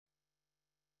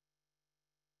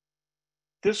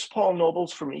This is Paul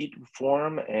Nobles from Eat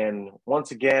Reform, and once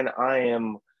again, I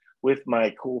am with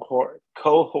my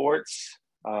cohorts,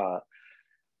 uh,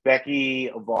 Becky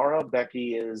Avara.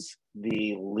 Becky is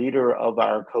the leader of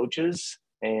our coaches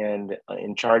and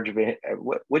in charge of it.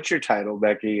 What's your title,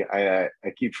 Becky? I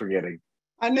keep forgetting.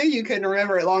 I knew you couldn't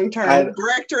remember it long I, term.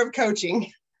 Director of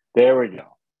coaching. there we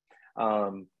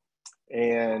go.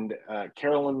 And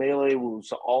Carolyn Melee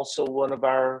was also one of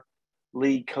our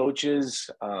lead coaches.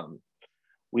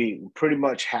 We pretty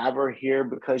much have her here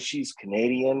because she's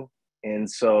Canadian, and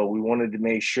so we wanted to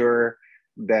make sure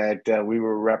that we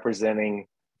were representing,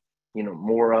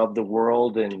 more of the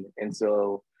world, and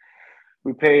so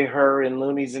we pay her in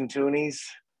loonies and toonies,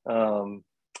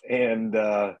 and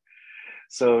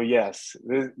so yes,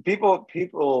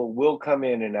 people will come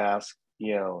in and ask, do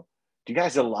you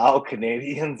guys allow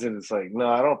Canadians? And it's like, no,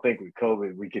 I don't think with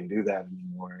COVID we can do that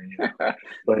anymore. But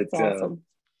That's awesome.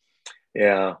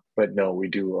 yeah, but no, we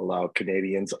do allow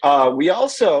Canadians. We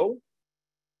also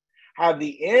have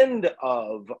the end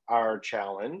of our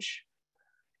challenge,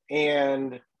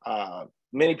 and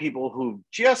many people who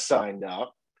just signed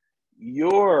up,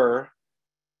 you're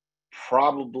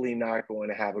probably not going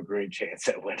to have a great chance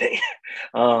at winning.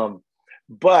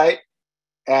 But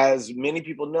as many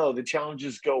people know, the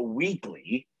challenges go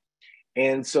weekly.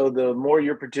 And so the more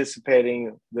you're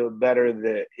participating, the better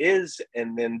that is.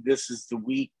 And then this is the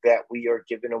week that we are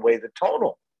giving away the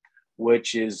tonal,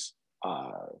 which is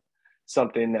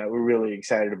something that we're really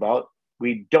excited about.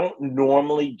 We don't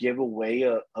normally give away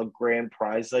a grand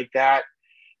prize like that,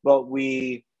 but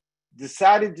we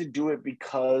decided to do it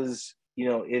because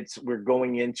we're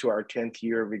going into our 10th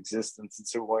year of existence, and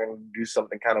so we're going to do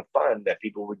something kind of fun that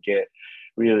people would get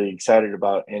really excited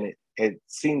about, and it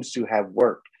seems to have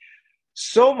worked.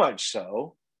 So much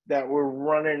so that we're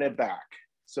running it back.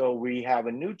 So we have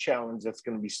a new challenge that's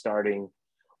going to be starting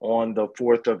on the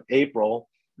 4th of April.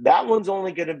 That one's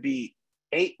only going to be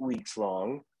 8 weeks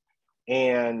long.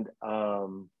 And,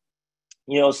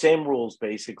 same rules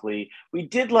basically. We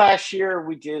did last year,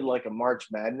 we did like a March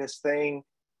Madness thing,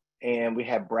 and we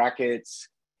had brackets.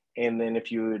 And then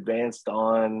if you advanced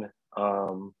on,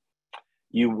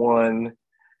 you won.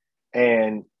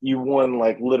 And you won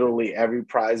like literally every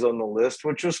prize on the list,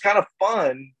 which was kind of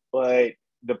fun. But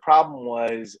the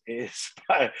problem is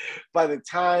by the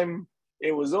time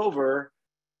it was over,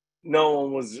 no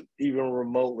one was even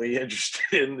remotely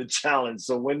interested in the challenge.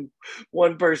 So when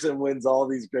one person wins all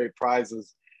these great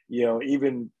prizes,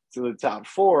 even to the top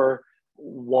four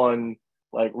won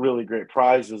like really great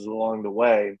prizes along the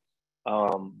way.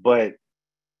 But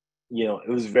it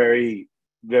was very,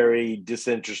 very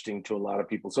disinteresting to a lot of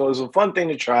people. So it was a fun thing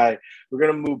to try. We're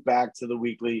going to move back to the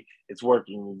weekly. It's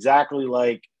working exactly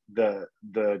like the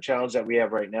challenge that we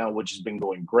have right now, which has been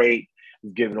going great.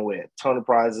 We've given away a ton of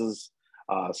prizes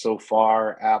so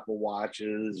far, Apple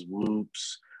Watches,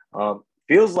 Whoops.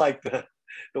 Feels like the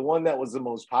one that was the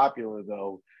most popular,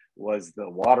 though, was the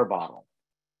water bottle,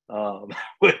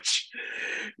 which,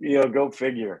 go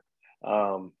figure.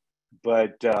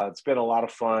 But it's been a lot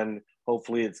of fun.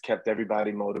 Hopefully it's kept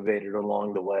everybody motivated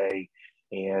along the way.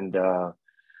 And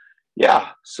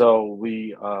so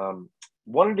we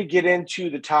wanted to get into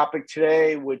the topic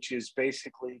today, which is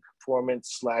basically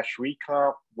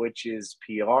performance/recomp, which is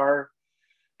PR.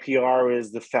 PR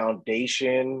is the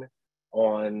foundation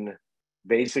on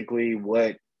basically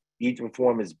what Eat to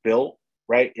Perform is built,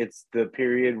 right? It's the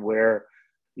period where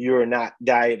you're not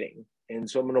dieting. And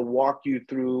so I'm going to walk you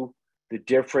through the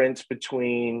difference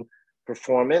between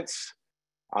performance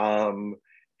and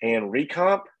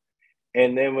recomp.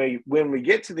 And then when we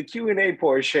get to the Q&A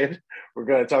portion, we're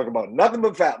going to talk about nothing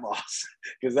but fat loss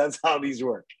because that's how these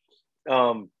work.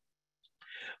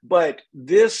 But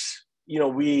this,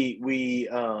 we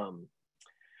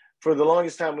for the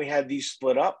longest time, we had these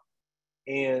split up.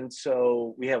 And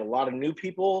so we have a lot of new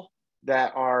people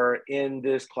that are in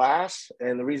this class.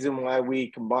 And the reason why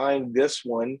we combined this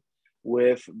one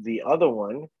with the other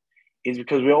one is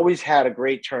because we always had a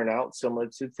great turnout, similar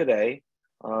to today,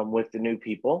 with the new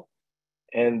people.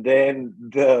 And then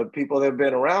the people that have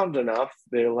been around enough,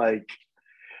 they're like,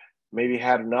 maybe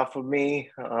had enough of me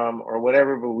or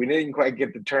whatever, but we didn't quite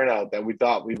get the turnout that we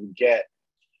thought we would get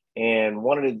and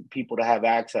wanted people to have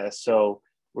access. So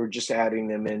we're just adding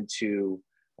them into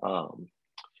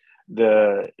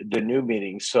the new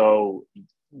meeting. So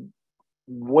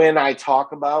when I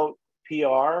talk about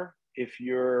PR, if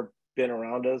you've been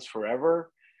around us forever,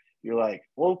 you're like,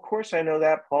 well, of course I know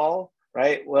that, Paul,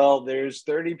 right? Well, there's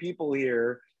 30 people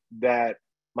here that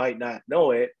might not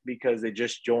know it because they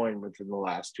just joined within the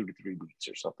last 2 to 3 weeks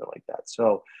or something like that.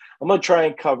 So I'm going to try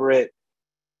and cover it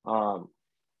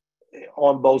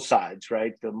on both sides,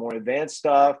 right? The more advanced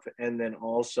stuff, and then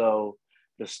also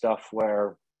the stuff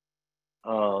where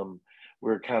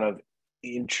we're kind of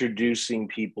introducing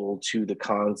people to the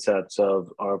concepts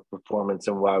of our performance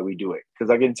and why we do it.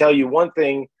 Because I can tell you one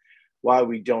thing why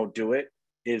we don't do it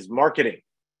is marketing,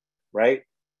 right?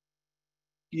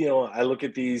 I look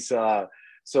at these.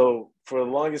 So for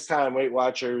the longest time, Weight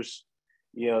Watchers,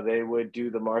 they would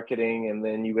do the marketing, and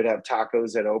then you would have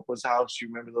tacos at Oprah's house. You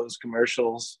remember those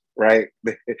commercials, right?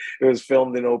 It was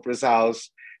filmed in Oprah's house,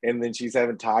 and then she's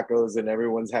having tacos, and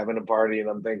everyone's having a party. And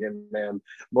I'm thinking, man,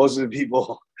 most of the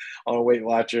people on Weight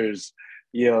Watchers,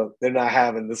 they're not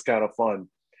having this kind of fun.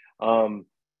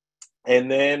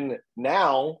 And then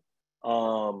now,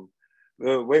 the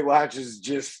Weight Watchers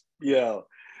just,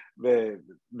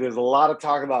 there's a lot of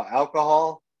talk about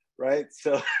alcohol, right?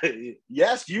 So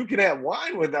yes, you can have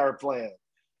wine with our plan.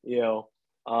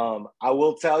 I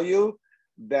will tell you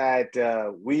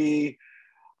that we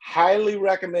highly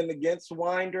recommend against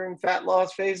wine during fat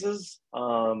loss phases.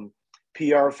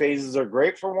 PR phases are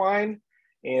great for wine,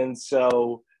 and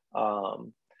so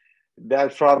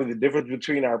that's probably the difference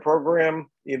between our program.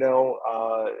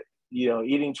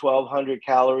 Eating 1,200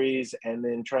 calories and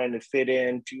then trying to fit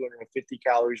in 250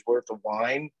 calories worth of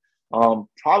wine,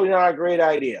 probably not a great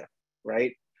idea,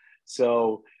 right?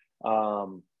 So,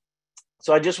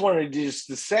 I just wanted to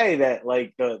say that,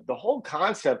 like, the whole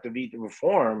concept of Eat to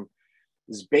Perform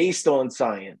is based on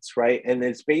science, right? And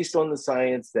it's based on the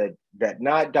science that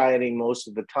not dieting most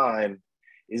of the time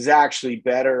is actually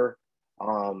better.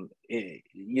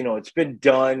 It's been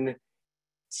done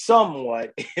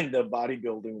somewhat in the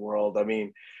bodybuilding world. I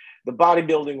mean, the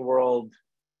bodybuilding world,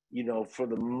 for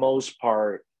the most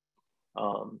part,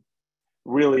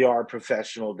 really are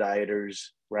professional dieters,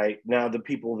 right? Now, the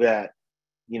people that,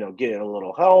 get a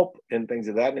little help and things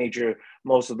of that nature,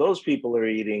 most of those people are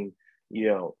eating,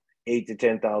 8 to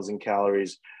 10,000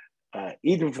 calories.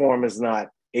 Eat to Perform is not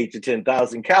 8 to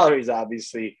 10,000 calories,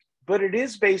 obviously, but it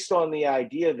is based on the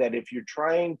idea that if you're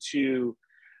trying to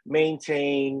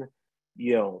maintain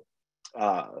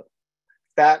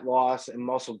fat loss and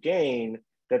muscle gain,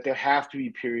 that there have to be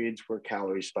periods where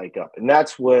calories spike up. And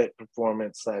that's what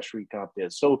performance/recomp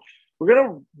is. So we're going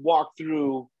to walk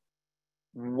through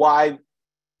why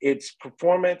it's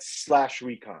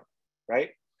performance/recomp,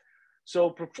 right? So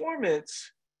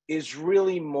performance is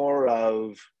really more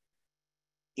of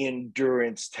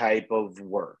endurance type of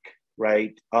work,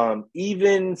 right?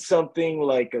 Even something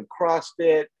like a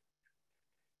CrossFit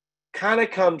kind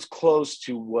of comes close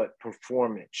to what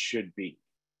performance should be,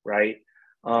 right?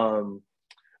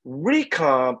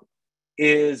 Recomp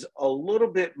is a little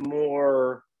bit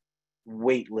more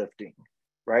weightlifting,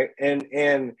 right?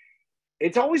 And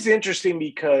it's always interesting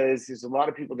because there's a lot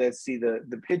of people that see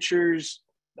the pictures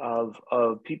of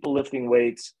people lifting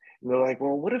weights, and they're like,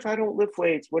 well, what if I don't lift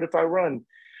weights? What if I run?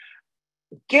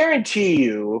 Guarantee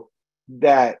you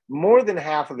that more than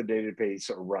half of the database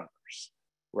are runners,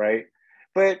 right?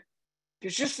 But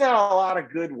there's just not a lot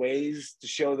of good ways to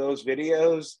show those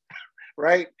videos,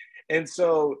 right? And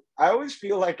so I always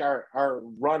feel like our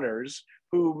runners,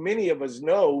 who many of us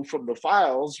know from the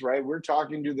files, right? We're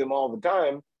talking to them all the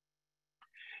time.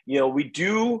 We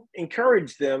do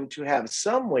encourage them to have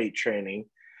some weight training,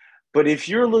 but if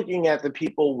you're looking at the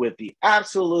people with the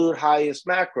absolute highest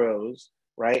macros,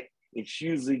 right, it's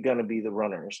usually going to be the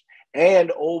runners.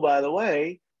 And, oh, by the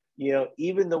way,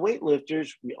 even the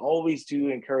weightlifters, we always do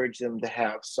encourage them to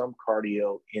have some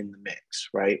cardio in the mix,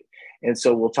 right? And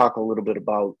so we'll talk a little bit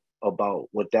about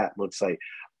what that looks like.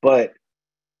 But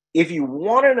if you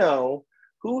want to know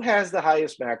who has the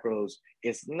highest macros,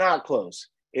 it's not close.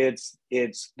 It's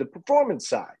the performance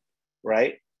side,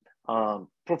 right?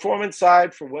 Performance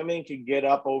side for women can get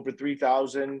up over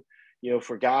 3,000.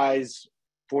 For guys,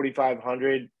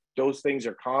 4,500. Those things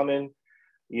are common.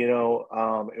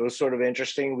 It was sort of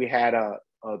interesting. We had a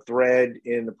thread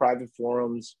in the private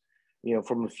forums,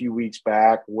 from a few weeks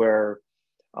back where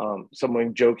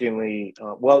someone jokingly,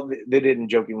 they didn't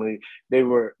jokingly,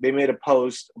 they made a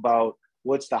post about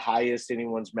what's the highest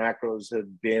anyone's macros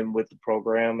have been with the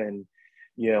program. And,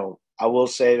 I will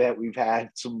say that we've had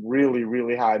some really,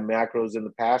 really high macros in the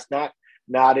past,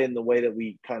 not in the way that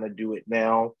we kind of do it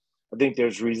now. I think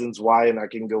there's reasons why, and I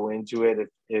can go into it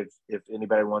if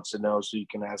anybody wants to know. So you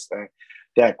can ask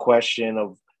that question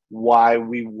of why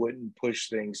we wouldn't push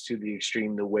things to the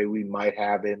extreme the way we might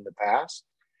have in the past.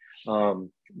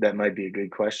 That might be a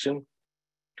good question.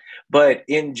 But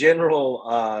in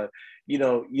general,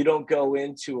 you don't go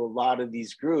into a lot of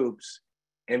these groups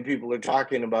and people are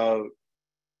talking about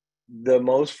the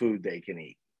most food they can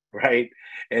eat, right?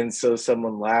 And so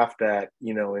someone laughed at,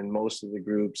 in most of the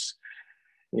groups,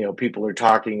 people are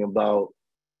talking about,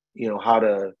 how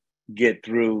to get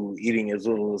through eating as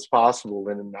little as possible.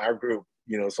 And in our group,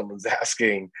 someone's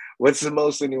asking, what's the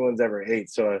most anyone's ever ate?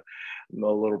 So I'm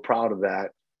a little proud of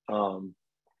that.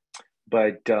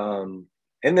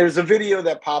 And there's a video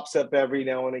that pops up every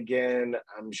now and again.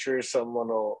 I'm sure someone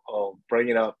will bring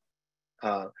it up.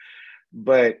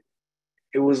 But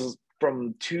it was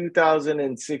from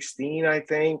 2016, I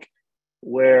think,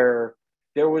 where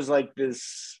there was like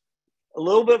this a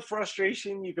little bit of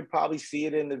frustration. You could probably see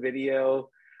it in the video,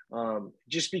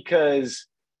 just because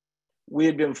we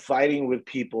had been fighting with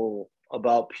people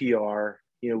about PR.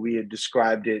 We had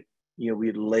described it, we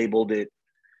had labeled it,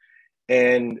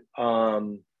 and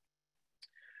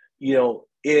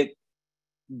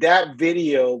that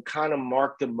video kind of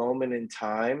marked a moment in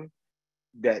time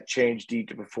that changed Eat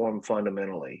to Perform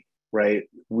fundamentally, right?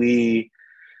 We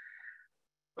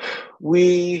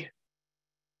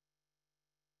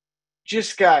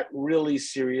just got really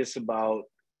serious about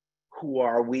who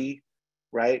are we,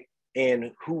 right?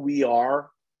 And who we are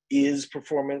is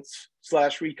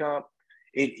performance/recomp.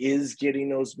 It is getting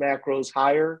those macros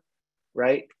higher,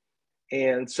 right?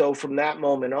 And so from that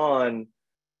moment on,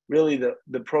 really the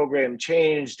program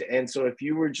changed. And so if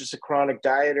you were just a chronic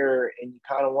dieter and you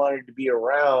kind of wanted to be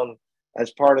around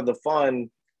as part of the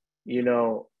fun,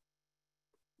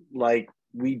 like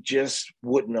we just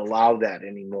wouldn't allow that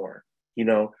anymore.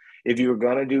 If you were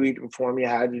going to do Eat to Perform, you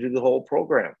had to do the whole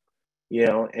program,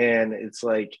 and it's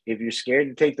like, if you're scared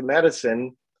to take the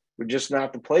medicine, we're just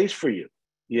not the place for you,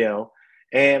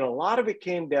 and a lot of it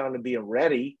came down to being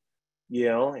ready,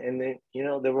 and then,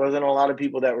 there wasn't a lot of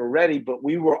people that were ready, but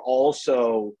we were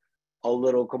also a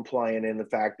little compliant in the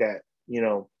fact that,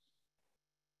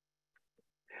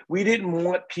 we didn't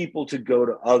want people to go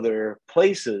to other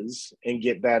places and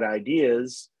get bad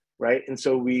ideas, right? And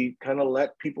so we kind of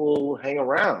let people hang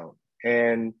around.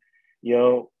 And,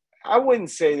 I wouldn't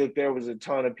say that there was a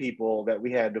ton of people that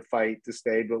we had to fight to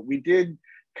stay, but we did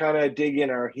kind of dig in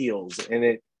our heels, and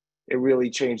it really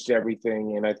changed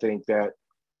everything. And I think that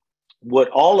what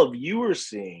all of you are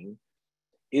seeing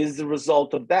is the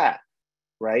result of that,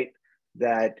 right?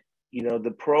 That,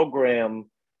 the program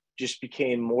just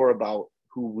became more about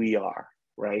who we are,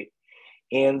 right?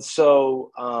 And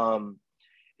so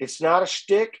it's not a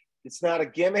shtick, it's not a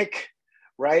gimmick,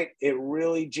 right? It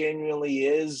really genuinely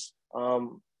is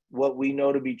what we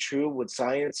know to be true, what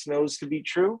science knows to be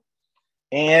true.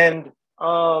 And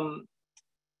I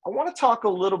want to talk a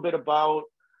little bit about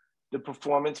the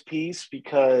performance piece,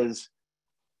 because,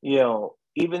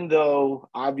 even though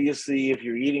obviously if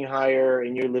you're eating higher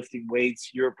and you're lifting weights,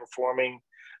 you're performing,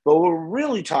 but what we're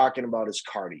really talking about is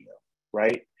cardio,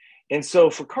 right? And so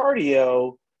for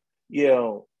cardio,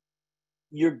 you're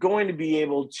going to be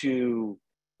able to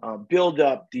build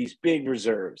up these big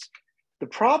reserves. The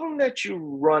problem that you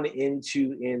run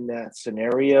into in that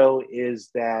scenario is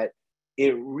that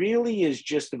it really is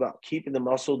just about keeping the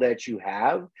muscle that you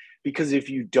have, because if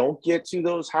you don't get to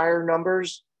those higher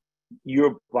numbers,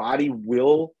 your body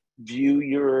will view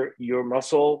your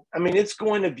muscle. I mean, it's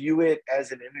going to view it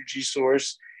as an energy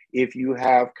source if you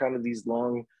have kind of these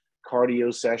long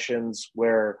cardio sessions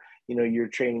where, you're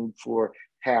training for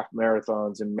half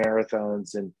marathons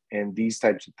and these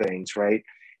types of things, right?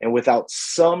 And without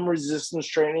some resistance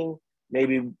training,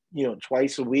 maybe,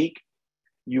 twice a week,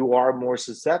 you are more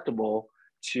susceptible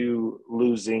to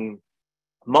losing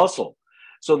muscle.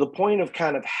 So the point of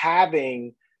kind of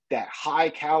having that high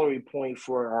calorie point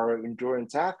for our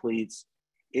endurance athletes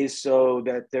is so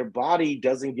that their body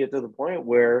doesn't get to the point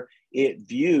where it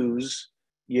views,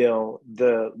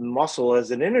 the muscle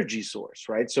as an energy source,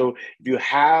 right? So if you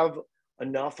have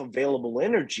enough available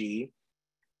energy,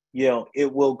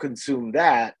 it will consume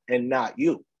that and not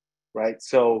you, right?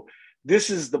 So this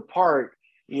is the part,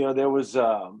 there was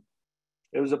a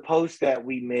post that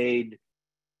we made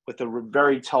with a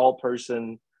very tall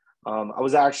person. I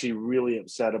was actually really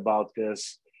upset about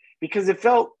this because it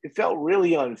felt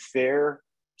really unfair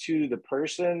to the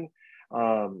person.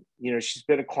 She's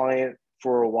been a client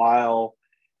for a while,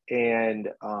 and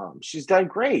she's done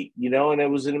great, and it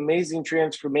was an amazing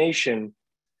transformation.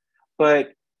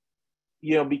 But,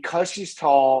 because she's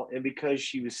tall and because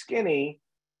she was skinny,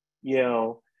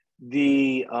 now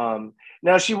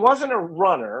she wasn't a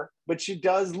runner, but she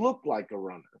does look like a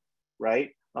runner, right?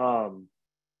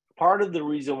 Part of the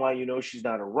reason why she's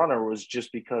not a runner was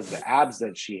just because the abs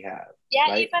that she had. Yeah,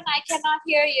 right? Even I cannot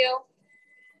hear you.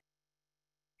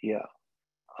 Yeah.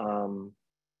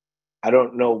 I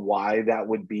don't know why that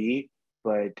would be,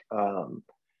 but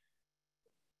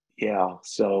yeah,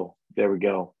 so there we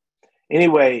go.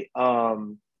 Anyway,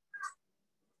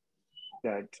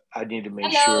 that I need to make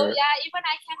Hello. sure. Yeah, even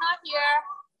I cannot hear.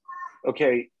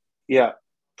 Okay. Yeah.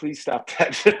 Please stop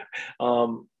that.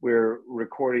 We're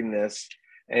recording this,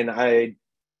 and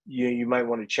you might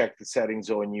want to check the settings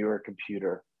on your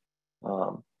computer.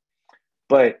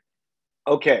 But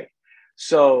okay.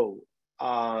 So,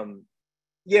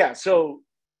 yeah. So,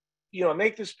 I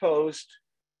make this post.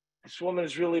 This woman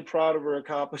is really proud of her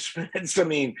accomplishments. I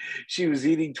mean, she was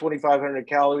eating 2,500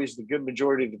 calories the good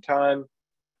majority of the time.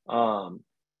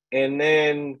 And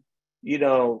then,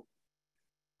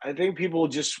 I think people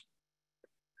just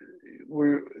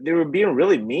they were being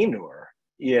really mean to her,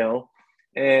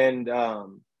 and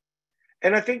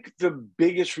and I think the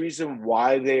biggest reason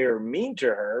why they are mean to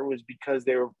her was because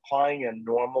they were applying a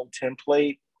normal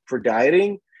template for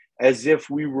dieting, as if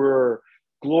we were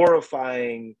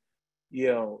glorifying,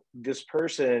 this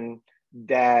person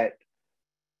that,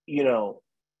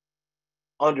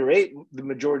 underate the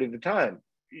majority of the time.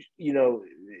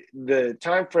 The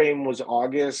time frame was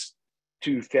August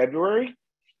to February,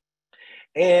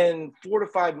 and 4 to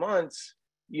 5 months,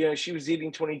 she was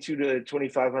eating 22 to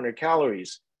 2,500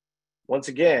 calories. Once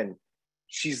again,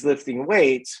 she's lifting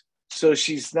weights, so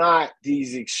she's not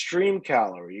these extreme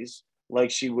calories like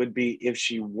she would be if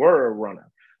she were a runner.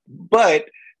 But,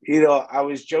 I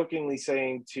was jokingly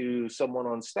saying to someone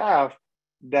on staff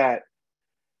that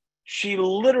she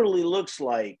literally looks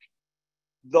like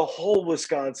the whole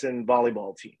Wisconsin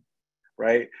volleyball team,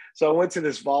 right? So I went to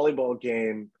this volleyball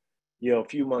game, a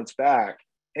few months back,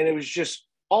 and it was just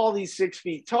all these 6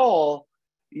 feet tall,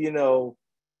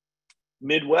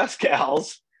 Midwest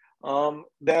gals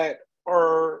that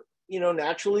are,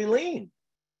 naturally lean.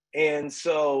 And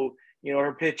so,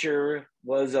 her picture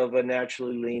was of a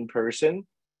naturally lean person.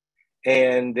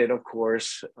 And then, of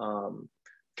course,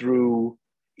 through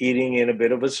eating in a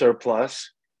bit of a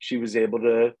surplus, she was able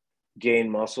to gain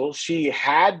muscle. She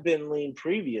had been lean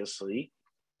previously,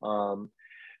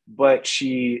 but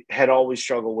she had always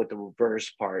struggled with the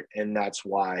reverse part. And that's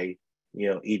why,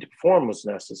 Eat to Perform was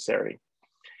necessary.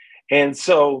 And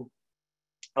so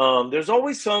there's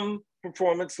always some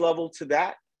performance level to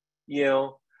that.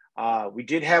 We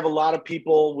did have a lot of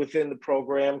people within the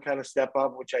program kind of step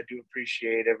up, which I do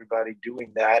appreciate everybody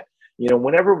doing that.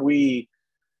 Whenever we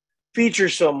feature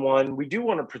someone, we do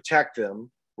want to protect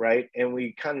them, right? And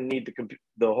we kind of need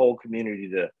the whole community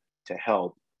to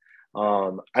help.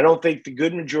 I don't think the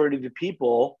good majority of the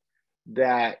people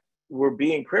that were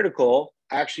being critical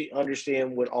actually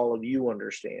understand what all of you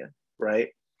understand, right?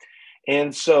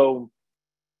 And so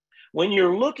when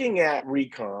you're looking at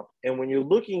recomp and when you're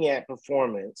looking at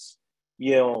performance,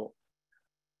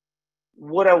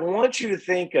 what I want you to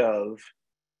think of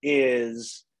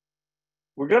is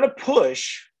we're going to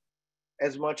push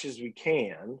as much as we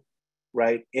can,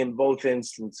 right, in both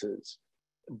instances.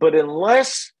 But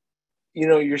unless,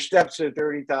 your steps are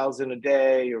 30,000 a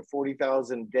day or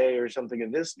 40,000 a day or something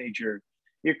of this nature,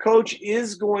 your coach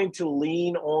is going to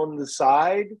lean on the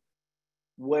side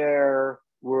where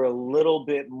we're a little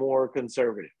bit more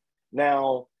conservative.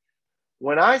 Now,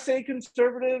 when I say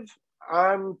conservative,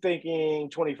 I'm thinking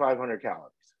 2,500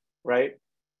 calories, right?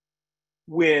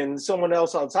 When someone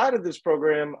else outside of this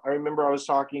program, I remember I was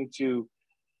talking to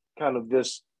kind of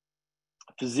this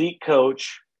physique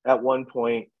coach at one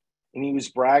point, and he was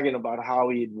bragging about how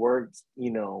he had worked,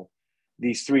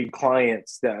 these 3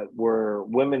 clients that were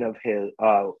women of his,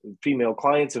 female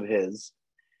clients of his,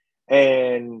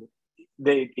 and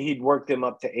he'd worked them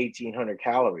up to 1,800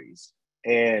 calories.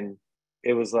 And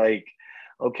it was like,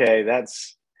 okay,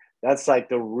 that's like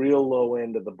the real low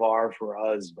end of the bar for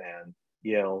us, man,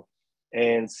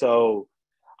 And so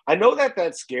I know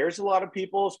that scares a lot of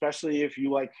people, especially if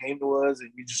you came to us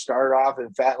and you just started off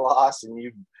in fat loss and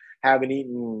you haven't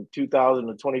eaten 2,000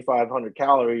 to 2,500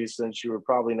 calories since you were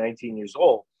probably 19 years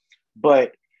old.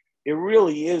 But it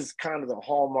really is kind of the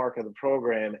hallmark of the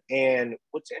program. And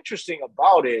what's interesting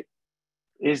about it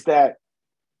is that,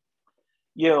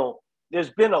 there's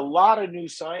been a lot of new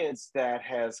science that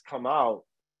has come out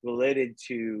related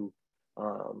to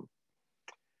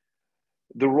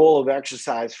the role of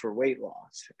exercise for weight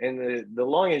loss. And the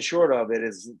long and short of it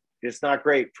is it's not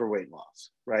great for weight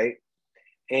loss, right?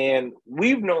 And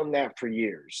we've known that for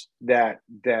years, that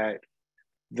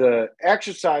the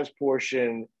exercise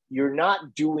portion, you're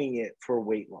not doing it for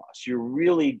weight loss. You're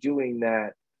really doing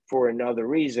that for another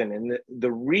reason. And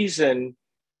the reason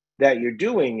that you're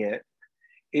doing it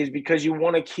is because you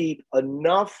want to keep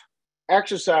enough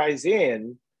exercise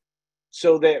in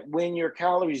so that when your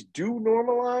calories do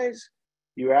normalize,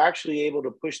 you're actually able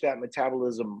to push that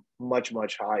metabolism much,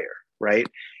 much higher, right?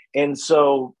 And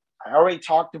so I already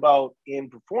talked about in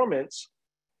performance,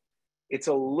 it's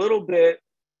a little bit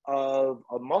of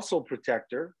a muscle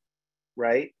protector,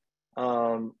 right?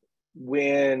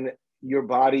 When your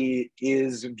body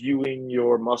is viewing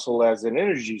your muscle as an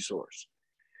energy source.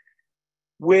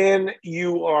 When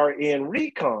you are in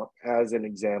recomp, as an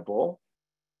example,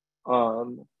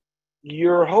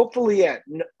 you're hopefully at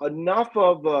enough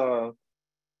of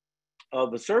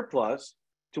a surplus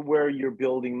to where you're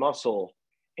building muscle.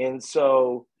 And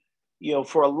so,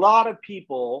 for a lot of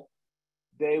people,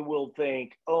 they will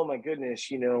think, oh my goodness,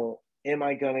 am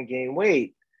I going to gain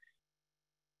weight?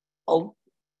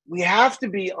 We have to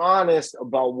be honest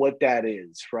about what that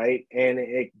is, right? And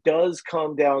it does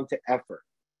come down to effort,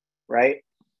 right?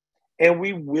 And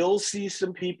we will see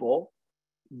some people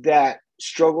that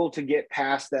struggle to get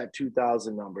past that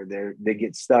 2,000 number. They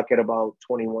get stuck at about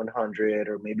 2,100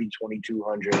 or maybe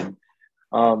 2,200,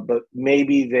 but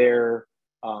maybe they're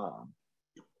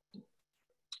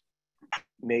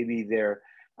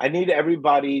I need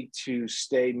everybody to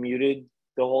stay muted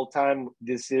the whole time.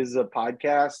 This is a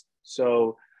podcast,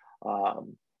 so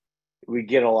we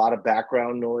get a lot of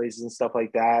background noise and stuff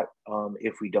like that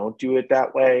if we don't do it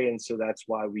that way, and so that's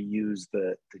why we use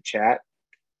the chat.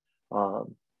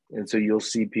 And so you'll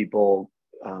see people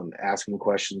asking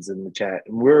questions in the chat,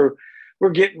 and we're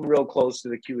getting real close to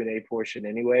the Q&A portion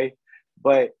anyway.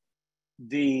 But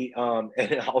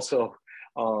and also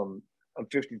I'm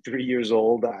 53 years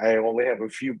old. I only have a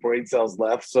few brain cells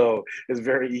left, so it's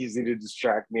very easy to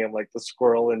distract me. I'm like the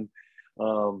squirrel, and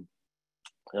I'm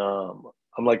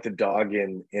like the dog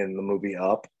in the movie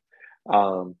Up.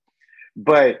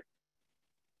 But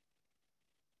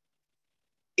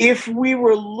if we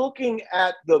were looking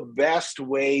at the best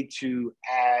way to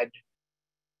add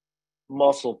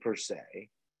muscle per se,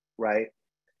 right,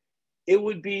 it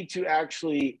would be to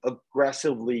actually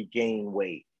aggressively gain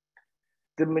weight.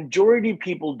 The majority of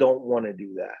people don't want to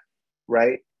do that,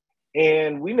 right?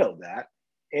 And we know that.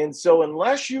 And so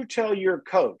unless you tell your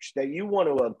coach that you want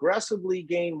to aggressively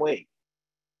gain weight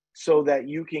so that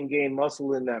you can gain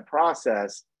muscle in that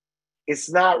process,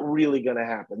 it's not really going to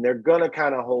happen. They're going to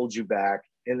kind of hold you back,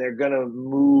 and they're going to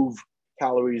move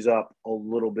calories up a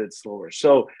little bit slower.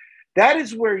 So that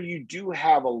is where you do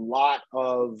have a lot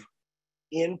of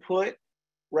input,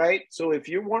 right? So if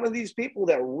you're one of these people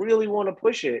that really want to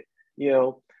push it,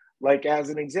 like as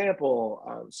an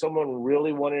example, someone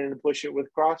really wanted to push it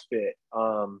with CrossFit.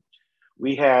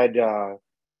 We had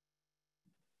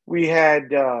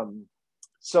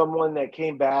someone that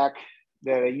came back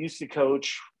that I used to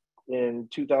coach in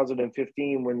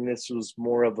 2015 when this was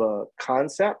more of a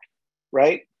concept,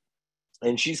 right?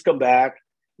 And she's come back.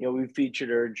 We featured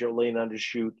her, Jolene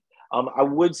Undershoot. I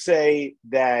would say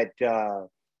that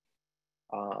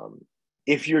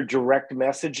if you're direct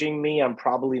messaging me, I'm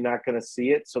probably not going to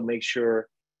see it. So make sure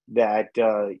that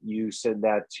you send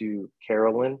that to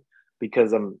Carolyn,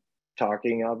 because I'm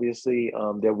talking, obviously.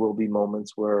 There will be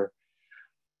moments where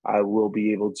I will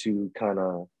be able to kind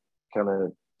of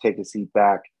take a seat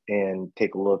back and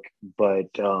take a look. But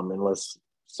unless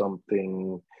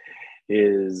something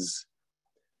is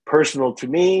personal to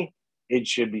me, it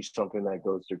should be something that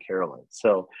goes to Carolyn.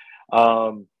 So,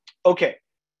 okay.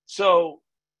 So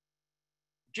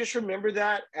just remember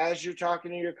that as you're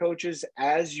talking to your coaches,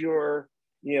 as you're,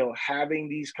 having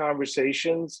these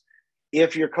conversations,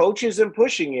 if your coach isn't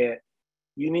pushing it,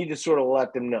 you need to sort of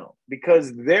let them know,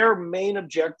 because their main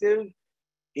objective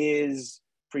is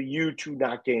for you to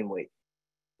not gain weight,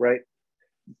 right?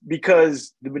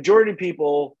 Because the majority of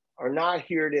people are not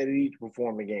here to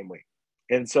perform and gain weight.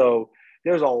 And so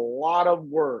there's a lot of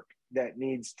work that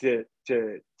needs to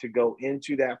go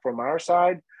into that from our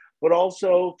side, but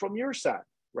also from your side,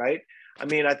 right? I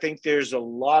mean, I think there's a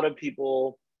lot of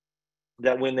people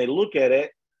that when they look at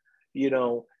it,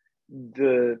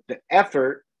 the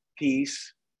effort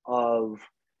piece of,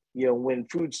 when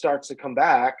food starts to come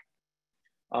back,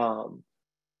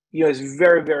 is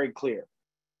very, very clear.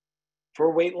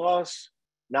 For weight loss,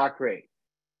 not great.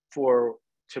 To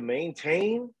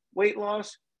maintain weight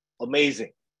loss,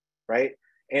 amazing, right?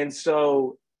 And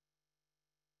so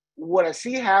what I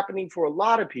see happening for a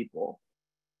lot of people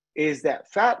is that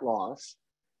fat loss,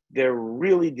 they're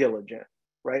really diligent,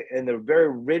 right? And they're very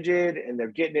rigid, and they're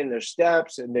getting in their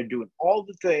steps, and they're doing all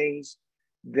the things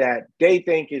that they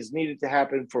think is needed to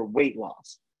happen for weight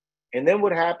loss. And then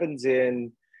what happens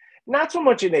not so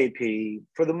much in AP,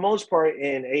 for the most part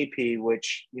in AP,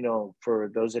 which, for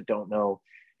those that don't know,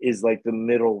 is like the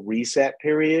middle reset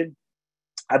period.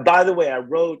 By the way, I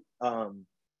wrote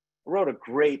a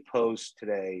great post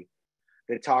today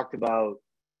that talked about,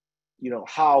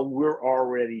 how we're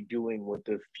already doing what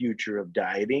the future of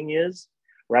dieting is,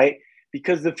 right?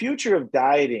 Because the future of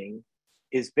dieting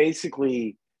is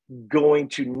basically going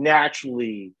to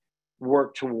naturally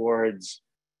work towards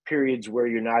periods where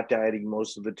you're not dieting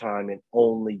most of the time and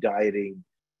only dieting,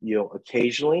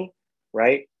 occasionally,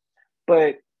 right?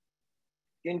 But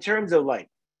in terms of like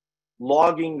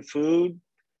logging food,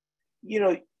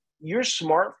 your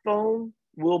smartphone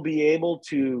will be able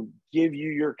to give you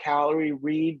your calorie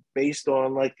read based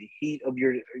on like the heat of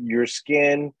your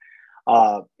skin,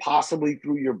 possibly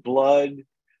through your blood,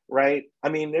 right? I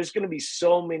mean, there's going to be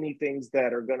so many things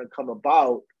that are going to come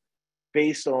about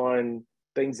based on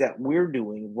things that we're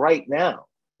doing right now,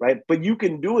 right? But you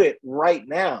can do it right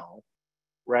now,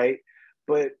 right?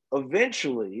 But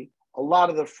eventually, a lot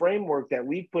of the framework that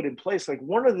we put in place, like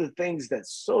one of the things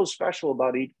that's so special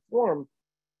about Eat to Perform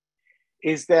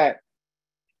is that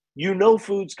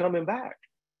food's coming back,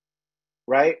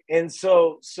 right? And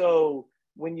so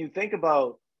when you think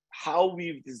about how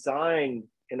we've designed,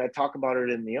 and I talk about it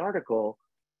in the article,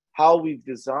 how we've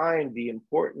designed the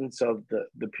importance of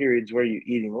the periods where you're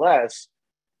eating less,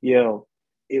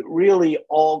 it really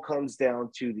all comes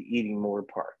down to the eating more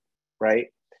part, right?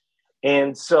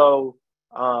 And so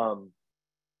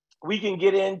we can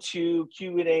get into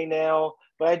Q&A now,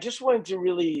 but I just wanted to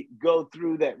really go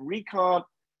through that. Recomp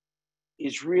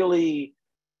is really,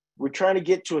 we're trying to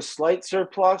get to a slight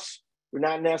surplus. We're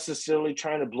not necessarily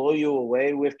trying to blow you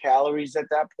away with calories at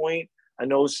that point. I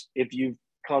know if you've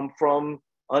come from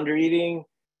under eating,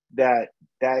 that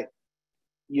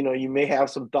you may have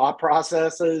some thought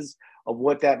processes of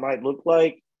what that might look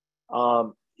like.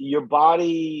 Your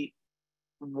body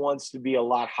wants to be a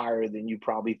lot higher than you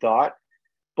probably thought,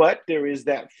 but there is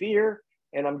that fear.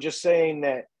 And I'm just saying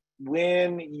that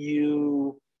when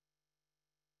you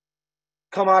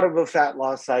come out of a fat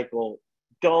loss cycle,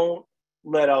 don't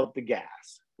let out the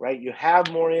gas, right? You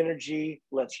have more energy.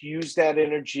 Let's use that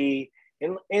energy.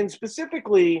 And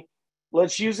specifically,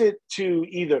 let's use it to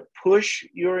either push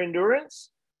your endurance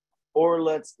or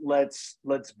let's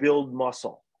build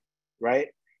muscle, right?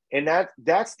 And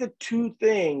that's the two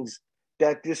things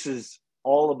that this is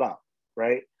all about,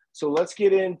 right? So let's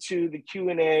get into the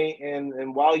Q&A,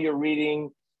 and while you're reading,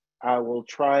 I will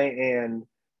try and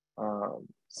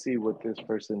see what this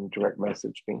person direct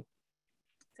messaged me.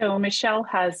 So Michelle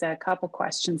has a couple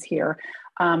questions here.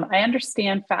 I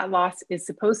understand fat loss is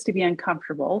supposed to be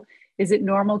uncomfortable. Is it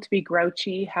normal to be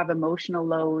grouchy, have emotional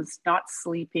lows, not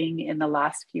sleeping in the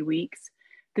last few weeks?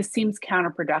 This seems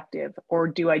counterproductive, or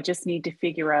do I just need to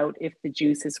figure out if the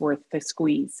juice is worth the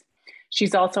squeeze?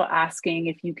 She's also asking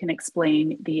if you can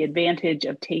explain the advantage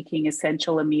of taking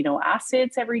essential amino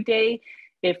acids every day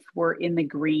if we're in the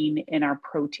green in our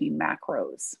protein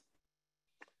macros.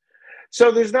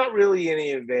 So there's not really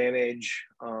any advantage.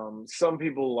 Some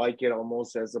people like it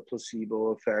almost as a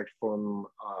placebo effect from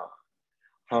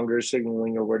hunger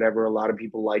signaling or whatever. A lot of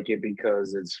people like it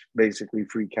because it's basically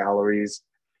free calories.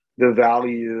 The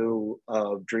value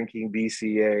of drinking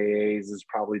BCAAs is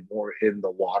probably more in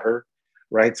the water,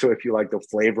 right? So if you like the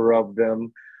flavor of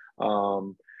them,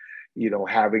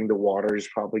 having the water is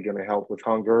probably going to help with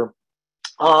hunger.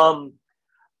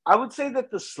 I would say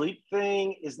that the sleep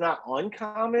thing is not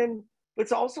uncommon, but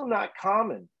it's also not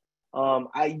common.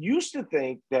 I used to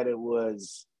think that it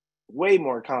was way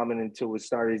more common until we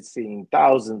started seeing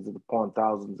thousands upon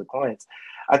thousands of clients.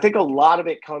 I think a lot of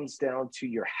it comes down to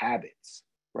your habits,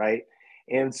 right?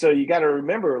 And so you got to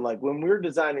remember, like when we're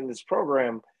designing this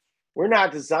program, we're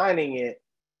not designing it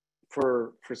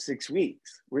for 6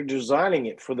 weeks. We're designing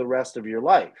it for the rest of your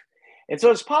life. And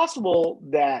so it's possible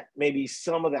that maybe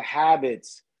some of the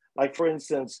habits, like for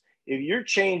instance, if you're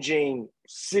changing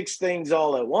 6 things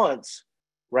all at once,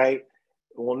 right?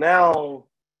 Well, now,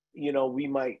 we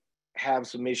might have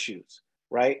some issues,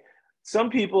 right? Some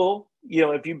people,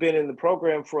 if you've been in the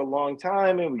program for a long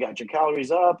time and we got your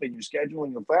calories up and you're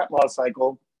scheduling a fat loss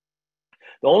cycle,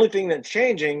 the only thing that's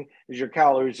changing is your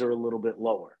calories are a little bit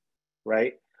lower,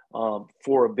 right?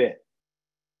 For a bit.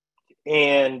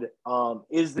 And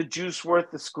is the juice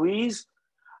worth the squeeze?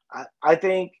 I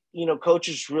think,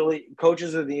 coaches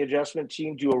of the adjustment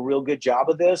team do a real good job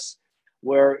of this,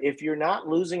 where if you're not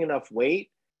losing enough weight,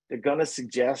 they're going to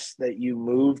suggest that you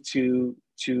move to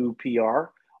PR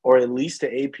or at least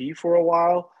to AP for a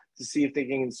while to see if they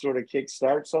can sort of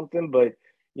kickstart something. But,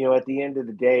 at the end of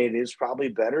the day, it is probably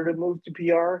better to move to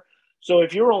PR. So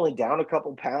if you're only down a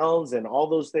couple pounds and all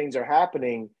those things are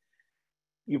happening,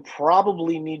 you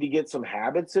probably need to get some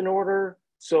habits in order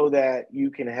so that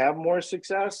you can have more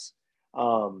success.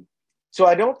 So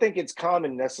I don't think it's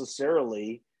common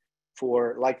necessarily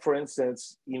for, like, for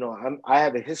instance, I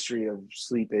have a history of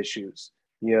sleep issues,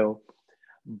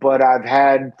 but I've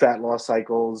had fat loss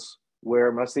cycles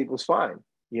where my sleep was fine,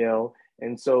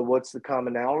 And so what's the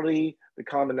commonality? The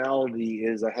commonality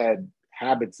is I had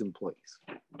habits in place,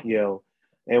 you know,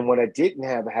 and when I didn't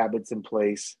have habits in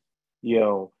place, you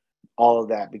know, all of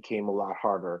that became a lot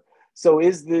harder. So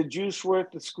is the juice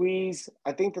worth the squeeze?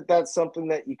 I think that that's something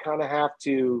that you kind of have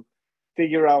to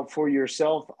figure out for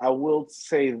yourself. I will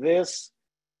say this,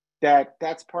 that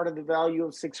that's part of the value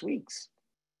of 6 weeks,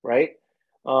 right?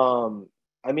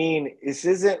 I mean, this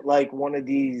isn't like one of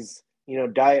these, you know,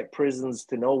 diet prisons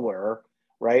to nowhere,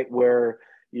 right? Where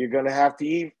you're going to have to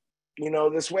eat, you know,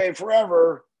 this way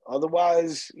forever.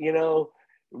 Otherwise, you know,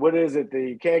 what is it? That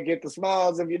you can't get the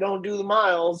smiles if you don't do the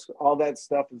miles. All that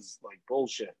stuff is like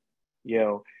bullshit. You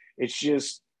know, it's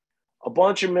just a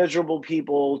bunch of miserable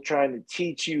people trying to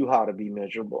teach you how to be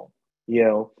miserable, you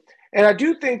know. And I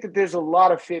do think that there's a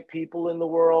lot of fit people in the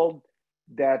world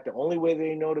that the only way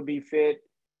they know to be fit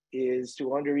is to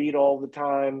undereat all the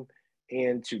time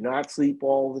and to not sleep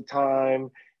all the time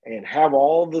and have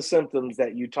all the symptoms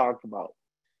that you talked about.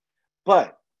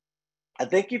 But I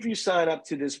think if you sign up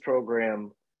to this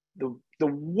program, the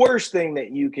worst thing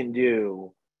that you can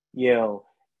do, you know,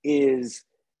 is,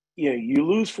 you know, you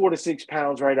lose 4 to 6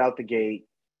 pounds right out the gate,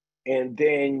 and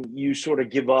then you sort of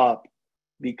give up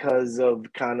because of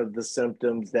kind of the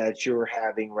symptoms that you're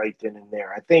having right then and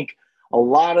there. I think a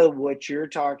lot of what you're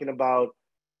talking about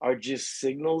are just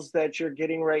signals that you're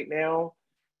getting right now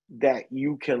that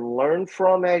you can learn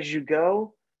from as you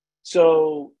go.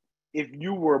 So if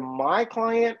you were my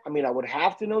client, I mean, I would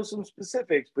have to know some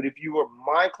specifics, but if you were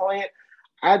my client,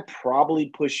 I'd probably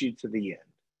push you to the end,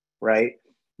 right?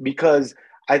 Because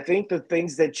I think the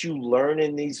things that you learn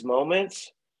in these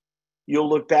moments, you'll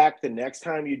look back the next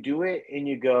time you do it and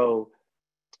you go,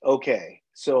 okay,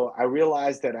 so I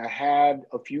realized that I had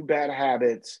a few bad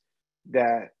habits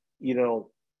that, you know,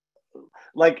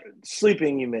 like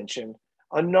sleeping, you mentioned.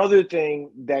 Another thing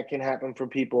that can happen for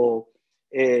people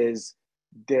is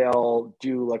they'll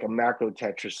do like a macro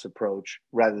Tetris approach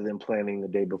rather than planning the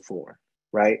day before,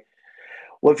 right?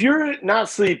 Well, if you're not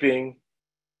sleeping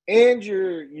and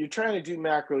you're trying to do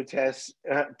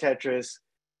Tetris,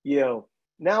 you know,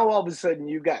 now all of a sudden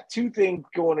you've got two things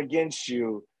going against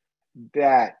you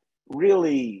that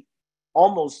really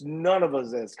almost none of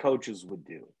us as coaches would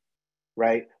do,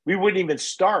 right? We wouldn't even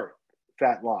start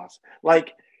fat loss.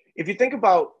 Like, if you think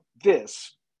about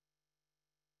this,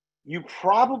 you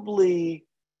probably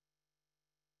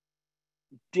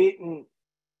didn't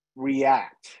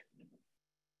react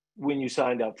when you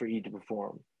signed up for Eat to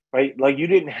Perform, right? Like, you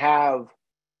didn't have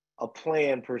a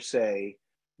plan per se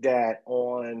that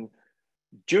on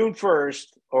June 1st,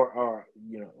 or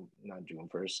you know, not June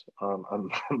 1st,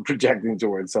 I'm projecting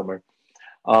towards summer.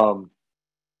 And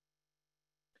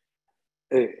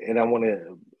I want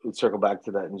to circle back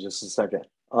to that in just a second.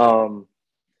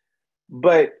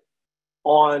 But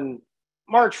on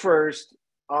March 1st,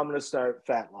 I'm going to start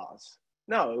fat loss.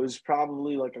 No, it was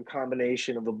probably like a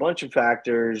combination of a bunch of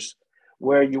factors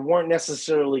where you weren't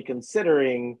necessarily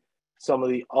considering some of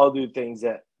the other things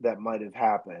that might have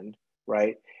happened,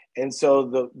 right? And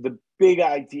so the big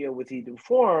idea with Eat to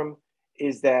Perform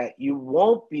is that you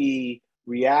won't be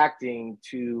reacting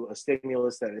to a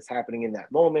stimulus that is happening in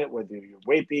that moment, whether your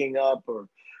weight being up or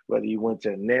whether you went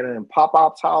to Nana and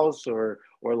Pop-Pop's house or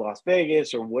Las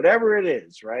Vegas or whatever it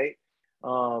is, right?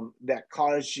 That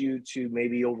caused you to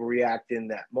maybe overreact in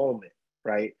that moment,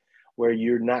 right? Where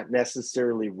you're not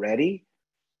necessarily ready.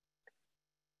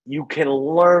 You can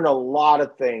learn a lot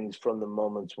of things from the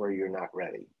moments where you're not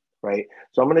ready, right?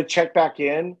 So I'm going to check back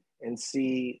in and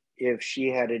see if she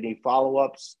had any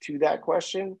follow-ups to that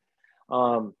question.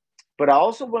 But I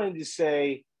also wanted to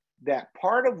say that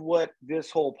part of what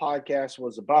this whole podcast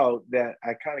was about, that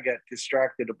I kind of got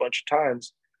distracted a bunch of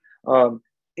times,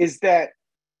 is that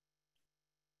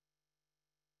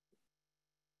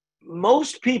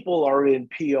most people are in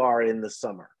PR in the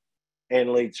summer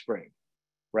and late spring,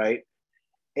 right?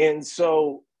 And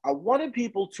so I wanted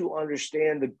people to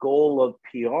understand the goal of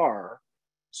PR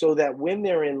so that when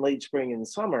they're in late spring and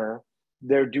summer,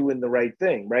 they're doing the right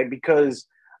thing, right? Because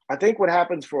I think what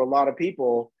happens for a lot of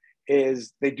people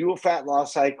is they do a fat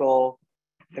loss cycle,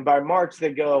 and by March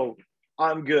they go,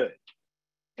 I'm good.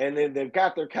 And then they've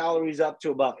got their calories up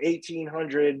to about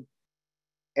 1,800,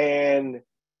 and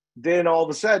then all of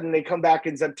a sudden they come back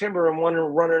in September and want to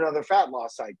run another fat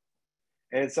loss cycle.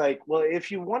 And it's like, well, if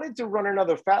you wanted to run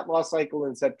another fat loss cycle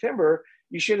in September,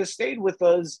 you should have stayed with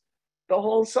us the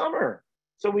whole summer.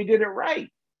 So we did it right,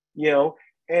 you know?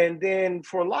 And then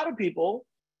for a lot of people,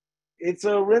 it's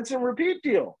a rinse and repeat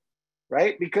deal,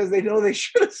 right? Because they know they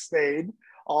should have stayed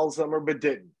all summer, but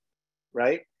didn't,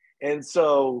 right? And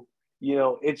so, you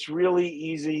know, it's really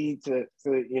easy to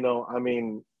you know, I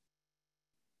mean,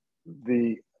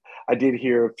 I did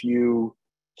hear a few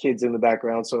kids in the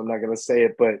background, so I'm not going to say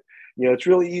it, but it's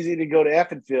really easy to go to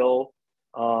Effettville,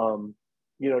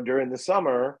 during the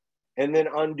summer and then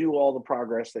undo all the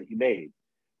progress that you made,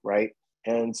 right?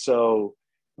 And so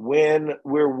when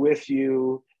we're with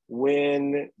you,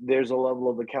 when there's a level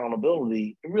of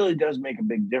accountability, it really does make a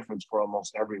big difference for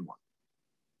almost everyone.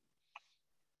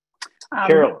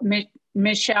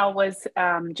 Michelle was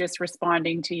just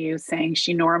responding to you saying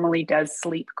she normally does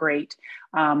sleep great.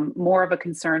 More of a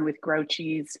concern with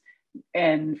grouchies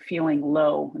and feeling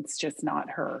low. It's just not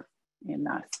her in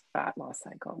that fat loss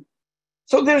cycle.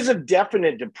 So there's a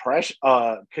definite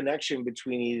connection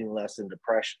between eating less and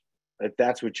depression, if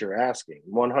that's what you're asking,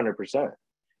 100%.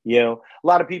 A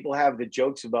lot of people have the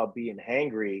jokes about being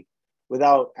hangry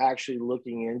without actually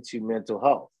looking into mental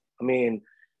health. I mean,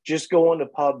 just go into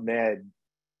PubMed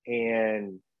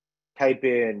and type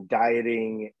in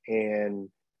dieting and,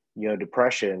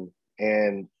 depression,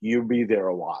 and you'll be there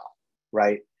a while,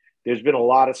 right? There's been a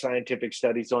lot of scientific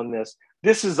studies on this.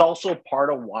 This is also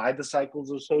part of why the cycles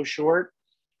are so short.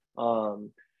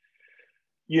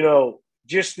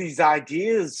 Just these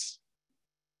ideas,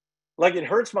 like it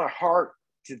hurts my heart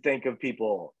to think of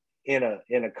people in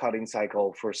a cutting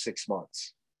cycle for 6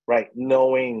 months, right?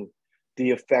 Knowing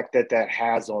the effect that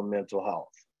has on mental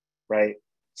health, right?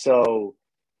 So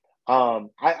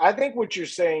I think what you're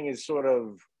saying is sort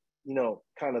of,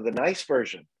 kind of the nice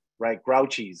version, right?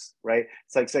 Grouchies, right?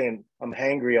 It's like saying I'm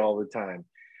hangry all the time.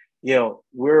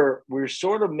 We're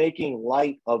sort of making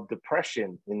light of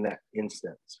depression in that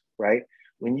instance, right?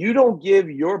 When you don't give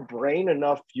your brain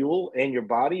enough fuel and your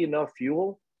body enough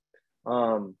fuel,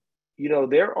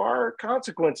 there are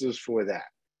consequences for that.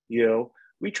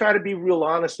 We try to be real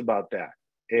honest about that.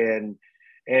 And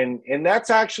that's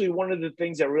actually one of the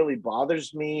things that really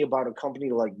bothers me about a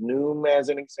company like Noom, as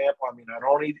an example. I mean, I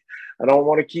don't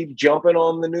want to keep jumping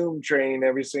on the Noom train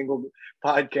every single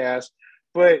podcast,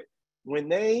 but when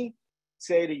they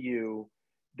say to you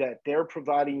that they're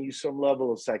providing you some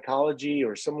level of psychology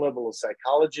or some level of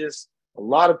psychologist, a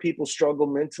lot of people struggle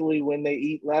mentally when they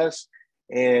eat less,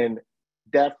 and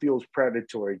that feels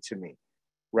predatory to me,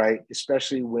 right?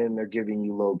 Especially when they're giving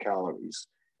you low calories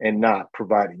and not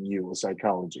providing you a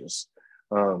psychologist,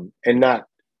 and not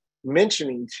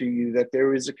mentioning to you that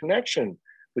there is a connection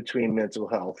between mental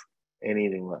health and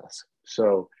eating less.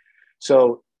 So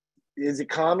is it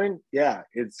common? Yeah,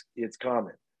 it's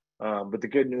common. But the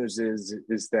good news is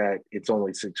that it's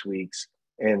only 6 weeks,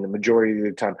 and the majority of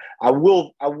the time, I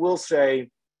will say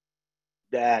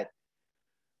that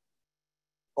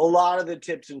a lot of the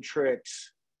tips and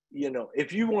tricks,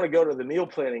 if you want to go to the meal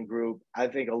planning group, I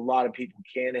think a lot of people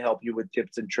can help you with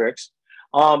tips and tricks.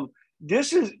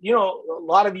 This is, a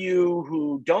lot of you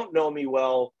who don't know me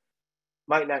well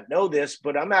might not know this,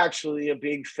 but I'm actually a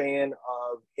big fan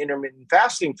of intermittent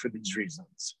fasting for these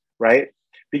reasons, right?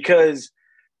 Because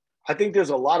I think there's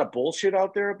a lot of bullshit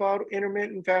out there about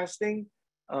intermittent fasting.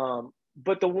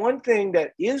 But the one thing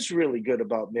that is really good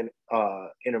about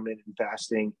intermittent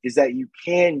fasting is that you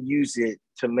can use it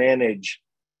to manage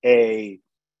a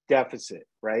deficit,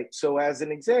 right? So as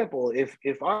an example,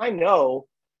 if I know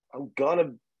I'm going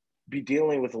to be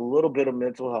dealing with a little bit of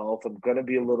mental health, I'm going to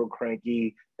be a little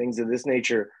cranky, things of this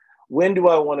nature, when do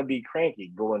I want to be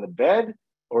cranky? Going to bed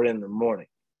or in the morning,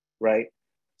 right?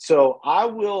 So I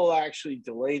will actually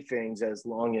delay things as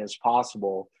long as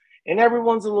possible. And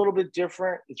everyone's a little bit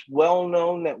different. It's well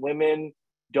known that women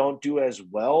don't do as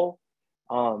well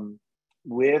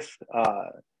with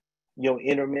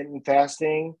intermittent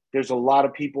fasting. There's a lot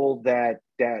of people that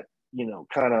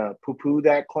kind of poo-poo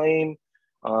that claim.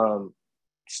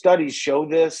 Studies show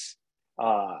this.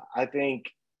 I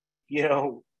think,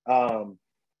 my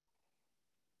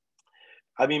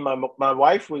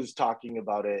wife was talking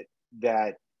about it,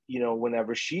 that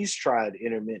whenever she's tried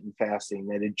intermittent fasting,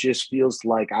 that it just feels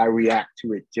like I react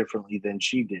to it differently than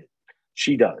she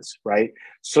does, right?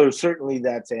 So certainly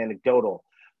that's anecdotal,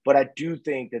 but I do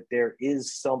think that there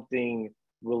is something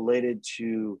related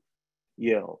to,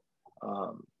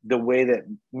 the way that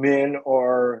men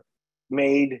are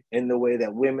made and the way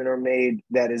that women are made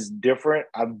that is different.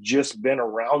 I've just been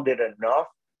around it enough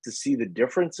to see the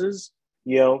differences,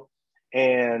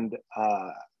 and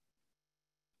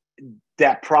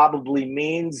that probably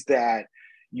means that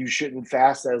you shouldn't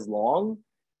fast as long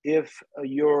if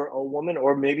you're a woman,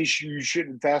 or maybe you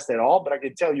shouldn't fast at all. But I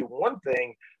can tell you one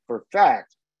thing for a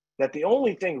fact, that the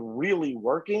only thing really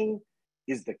working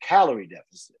is the calorie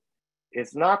deficit.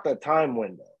 It's not the time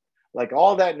window. Like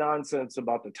all that nonsense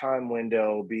about the time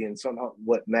window being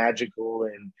somewhat magical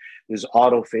and there's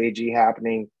autophagy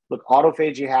happening. Look,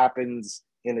 autophagy happens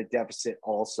in a deficit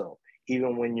also.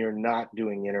 even when you're not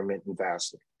doing intermittent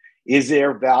fasting. Is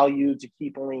there value to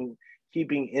keeping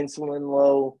insulin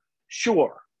low?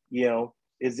 Sure.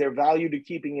 Is there value to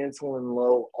keeping insulin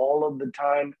low all of the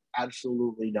time?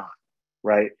 Absolutely not.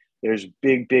 Right? There's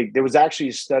there was actually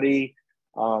a study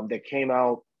that came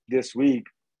out this week.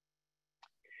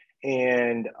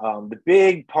 And the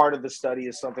big part of the study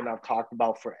is something I've talked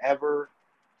about forever,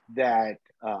 that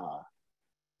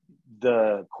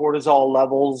the cortisol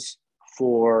levels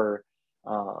for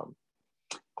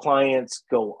clients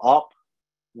go up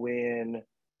when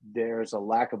there's a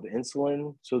lack of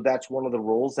insulin. So that's one of the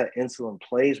roles that insulin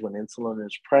plays. When insulin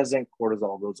is present,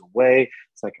 cortisol goes away.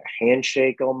 It's like a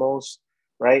handshake almost,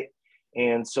 right?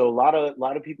 And so a lot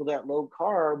of people that low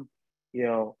carb,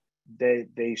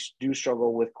 they do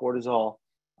struggle with cortisol.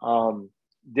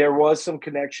 There was some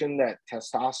connection that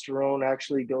testosterone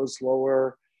actually goes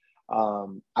lower.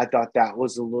 I thought that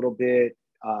was a little bit,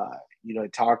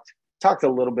 it talked a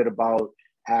little bit about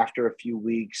after a few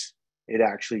weeks, it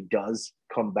actually does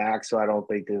come back. So I don't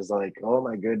think there's like, oh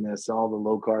my goodness, all the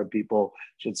low carb people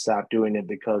should stop doing it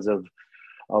because of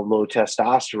low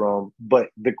testosterone. But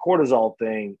the cortisol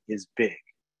thing is big,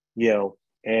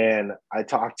 and I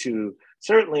talked to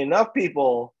certainly enough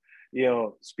people,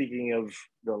 speaking of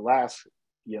the last,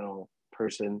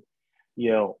 person,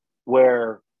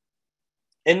 where,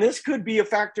 and this could be a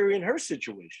factor in her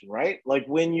situation, right? Like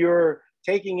when you're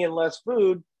taking in less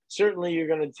food, certainly you're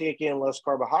going to take in less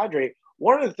carbohydrate.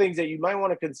 One of the things that you might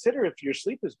want to consider if your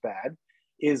sleep is bad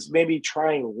is maybe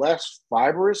trying less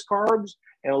fibrous carbs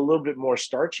and a little bit more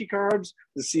starchy carbs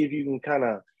to see if you can kind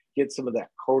of get some of that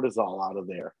cortisol out of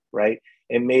there, right?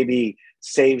 And maybe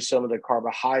save some of the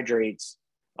carbohydrates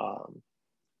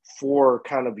for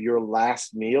kind of your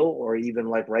last meal or even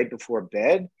like right before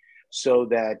bed, so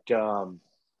that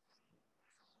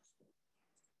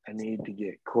I need to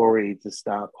get Corey to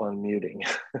stop unmuting.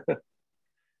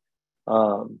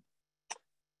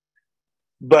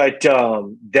 But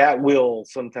that will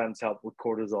sometimes help with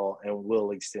cortisol and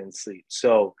will extend sleep.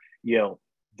 So,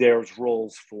 there's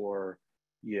roles for,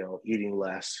 eating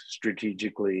less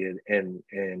strategically, and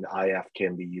IF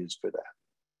can be used for that.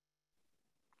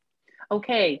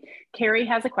 Okay, Carrie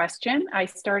has a question. I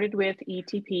started with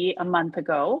ETP a month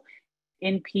ago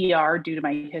in PR due to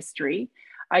my history.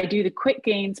 I do the Quick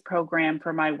Gains program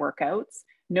for my workouts,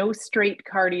 no straight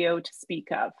cardio to speak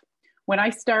of. When I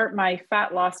start my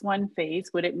Fat Loss 1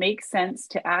 phase, would it make sense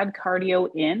to add cardio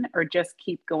in or just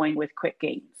keep going with Quick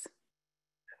Gains?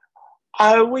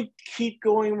 I would keep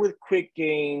going with Quick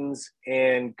Gains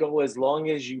and go as long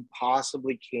as you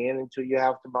possibly can until you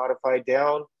have to modify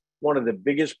down. One of the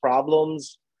biggest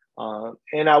problems,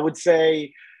 and I would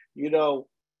say,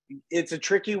 it's a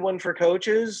tricky one for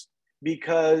coaches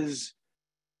because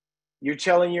you're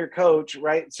telling your coach,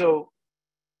 right? So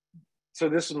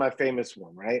this is my famous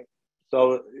one, right?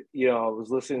 So, I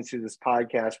was listening to this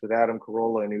podcast with Adam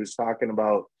Carolla, and he was talking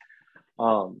about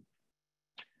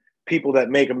people that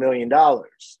make $1 million,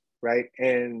 right?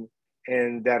 And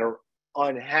that are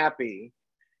unhappy.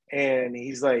 And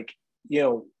he's like,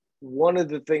 one of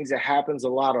the things that happens a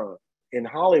lot in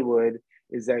Hollywood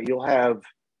is that you'll have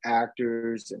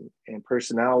actors and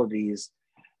personalities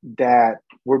that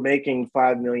were making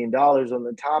 $5 million on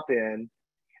the top end.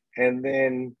 And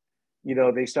then,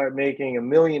 they start making $1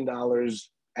 million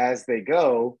as they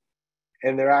go,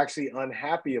 and they're actually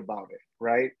unhappy about it,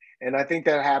 right? And I think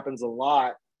that happens a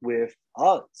lot with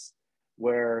us,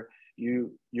 where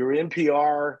you're in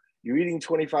PR, you're eating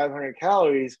 2,500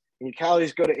 calories, and your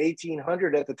calories go to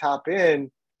 1,800 at the top end,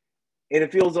 and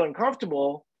it feels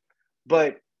uncomfortable,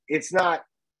 but it's not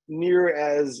near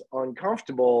as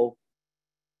uncomfortable.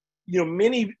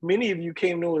 Many of you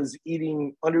came to us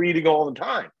under eating all the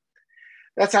time.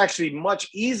 That's actually much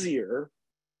easier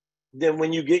than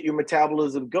when you get your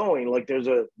metabolism going. Like there's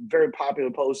a very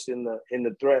popular post in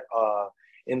the thread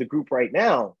in the group right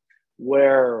now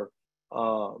where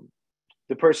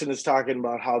the person is talking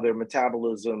about how their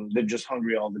metabolism, they're just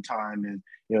hungry all the time, and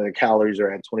their calories are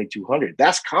at 2,200.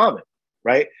 That's common,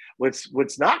 right?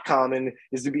 What's not common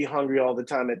is to be hungry all the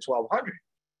time at 1,200,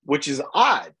 which is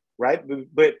odd, right?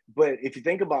 But if you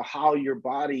think about how your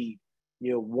body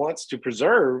wants to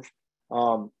preserve,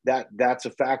 that's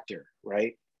a factor,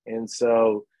 right? And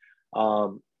so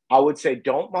I would say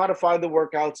don't modify the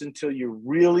workouts until you're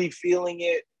really feeling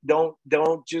it.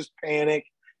 Don't just panic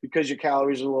because your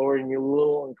calories are lower and you're a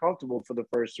little uncomfortable for the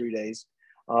first 3 days.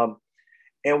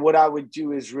 And what I would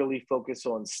do is really focus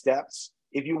on steps.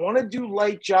 If you want to do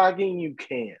light jogging, you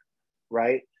can,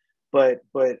 right? But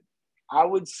I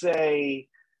would say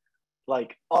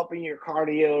like upping your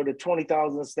cardio to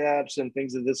 20,000 steps and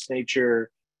things of this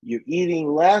nature. You're eating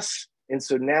less, And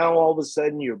so now all of a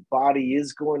sudden your body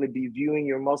is going to be viewing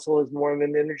your muscle as more of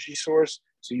an energy source.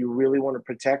 So you really want to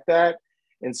protect that.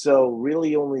 And so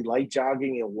really only light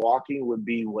jogging and walking would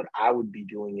be what I would be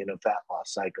doing in a fat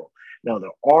loss cycle. Now,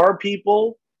 there are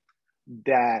people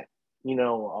that,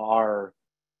 are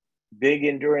big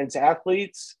endurance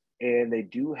athletes, and they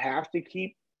do have to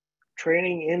keep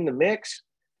training in the mix,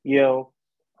 and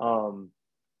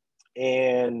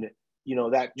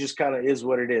that just kind of is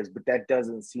what it is, but that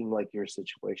doesn't seem like your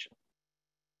situation.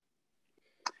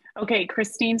 Okay,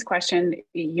 Christine's question,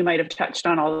 you might have touched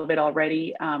on all of it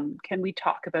already. Can we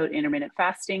talk about intermittent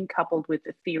fasting coupled with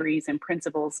the theories and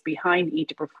principles behind Eat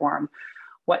to Perform?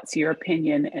 What's your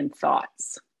opinion and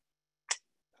thoughts?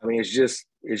 I mean,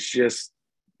 it's just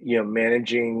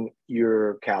managing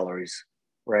your calories,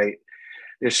 right?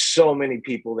 There's so many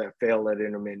people that fail at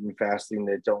intermittent fasting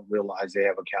that don't realize they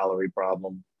have a calorie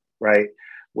problem, right?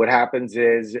 What happens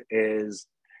is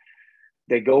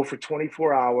they go for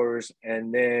 24 hours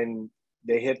and then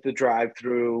they hit the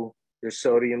drive-through. Their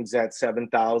sodium's at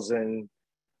 7,000.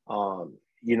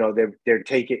 They're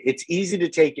taking. It's easy to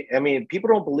take it. I mean, people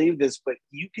don't believe this, but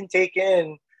you can take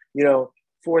in,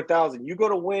 4,000. You go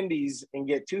to Wendy's and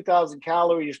get 2,000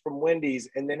 calories from Wendy's,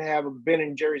 and then have a Ben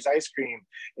and Jerry's ice cream,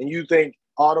 and you think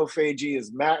autophagy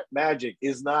is magic.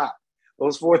 Is not.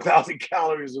 Those 4,000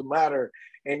 calories will matter,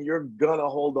 and you're gonna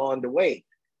hold on to weight.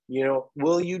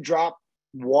 Will you drop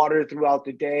water throughout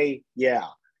the day? Yeah.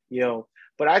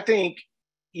 But I think,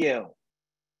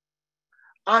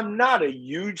 I'm not a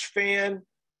huge fan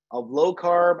of low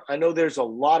carb. I know there's a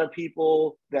lot of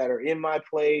people that are in my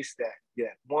place that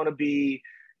want to be,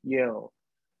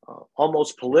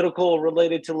 almost political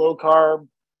related to low carb.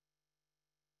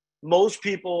 Most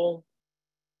people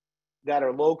that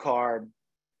are low carb,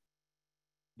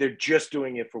 they're just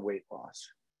doing it for weight loss.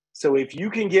 So if you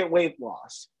can get weight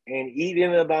loss and eat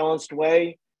in a balanced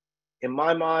way, in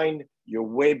my mind, you're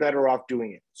way better off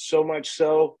doing it. So much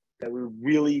so that we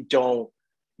really don't,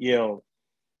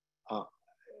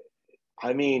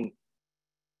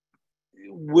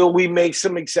 will we make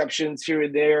some exceptions here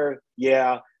and there?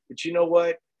 Yeah. But you know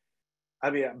what? I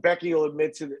mean, Becky will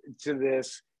admit to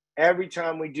this. Every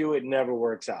time we do it, never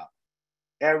works out.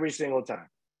 Every single time,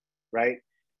 right?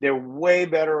 They're way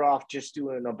better off just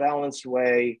doing it in a balanced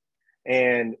way.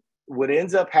 And what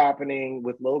ends up happening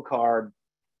with low carb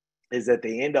is that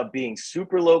they end up being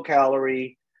super low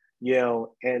calorie,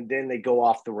 and then they go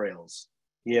off the rails,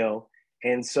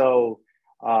 And so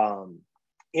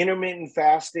intermittent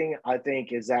fasting, I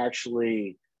think, is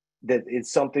actually that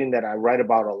it's something that I write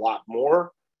about a lot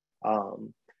more.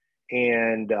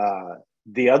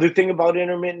 The other thing about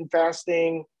intermittent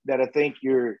fasting that I think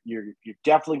you're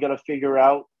definitely going to figure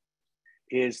out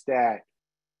is that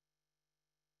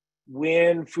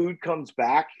when food comes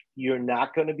back, you're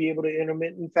not going to be able to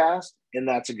intermittent fast, and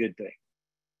that's a good thing,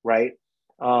 right?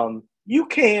 You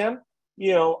can,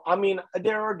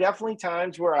 there are definitely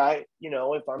times where I,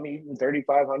 if I'm eating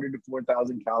 3,500 to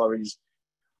 4,000 calories,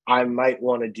 I might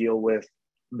want to deal with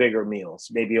bigger meals,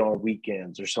 maybe on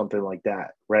weekends or something like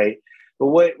that, right? But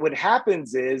what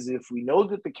happens is if we know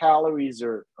that the calories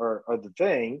are the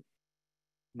thing,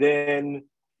 then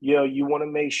you want to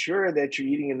make sure that you're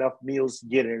eating enough meals to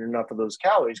get in enough of those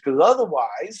calories, because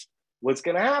otherwise, what's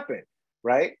going to happen,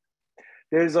 right?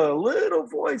 There's a little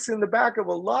voice in the back of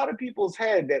a lot of people's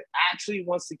head that actually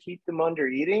wants to keep them under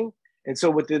eating. And so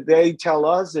what they tell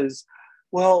us is,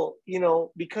 well,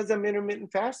 because I'm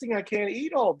intermittent fasting, I can't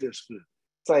eat all this food.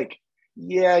 It's like,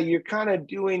 yeah, you're kind of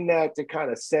doing that to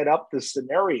kind of set up the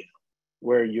scenario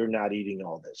where you're not eating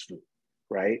all this food,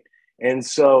 right? And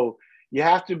so you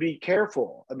have to be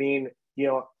careful. I mean,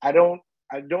 I don't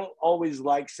always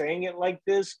like saying it like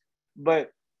this,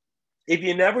 but if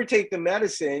you never take the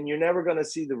medicine, you're never going to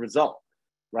see the result,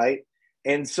 right?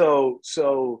 And so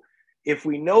if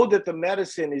we know that the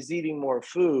medicine is eating more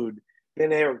food, then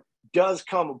there does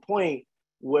come a point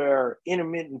where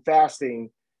intermittent fasting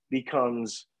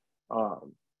becomes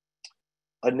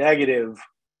a negative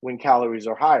when calories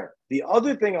are higher. The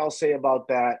other thing I'll say about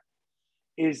that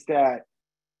is that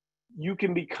you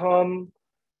can become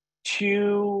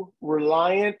too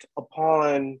reliant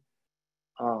upon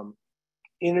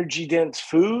energy dense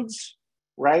foods,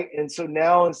 right? And so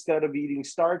now instead of eating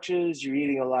starches, you're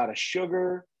eating a lot of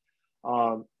sugar.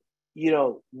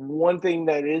 One thing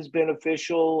that is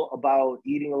beneficial about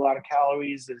eating a lot of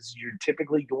calories is you're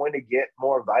typically going to get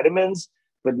more vitamins,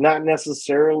 but not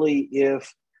necessarily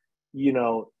if,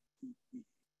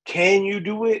 can you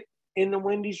do it in the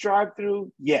Wendy's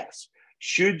drive-thru? Yes.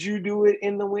 Should you do it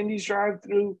in the Wendy's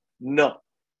drive-thru? No,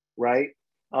 right?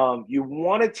 You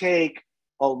want to take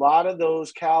a lot of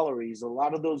those calories, a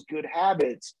lot of those good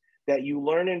habits that you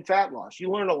learn in fat loss.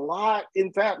 You learn a lot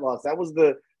in fat loss. That was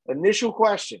the initial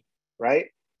question, right?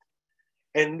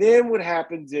 And then what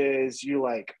happens is you're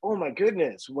like, oh my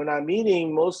goodness, when I'm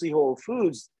eating mostly whole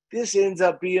foods, this ends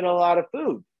up being a lot of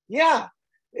food. Yeah.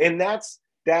 And that's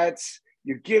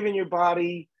you're giving your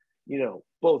body,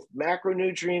 both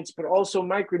macronutrients, but also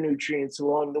micronutrients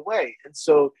along the way. And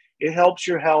so it helps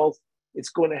your health. It's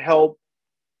going to help,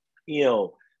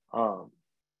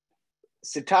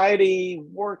 satiety,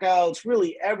 workouts,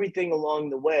 really everything along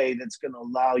the way that's going to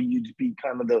allow you to be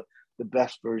kind of the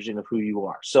best version of who you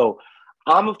are. So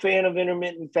I'm a fan of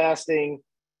intermittent fasting.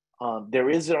 There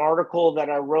is an article that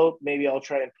I wrote. Maybe I'll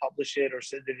try and publish it or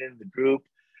send it in the group,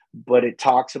 but it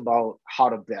talks about how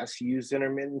to best use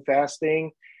intermittent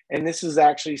fasting. And this is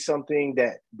actually something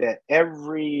that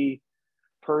every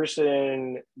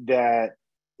person that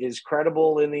is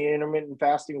credible in the intermittent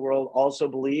fasting world also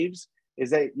believes, is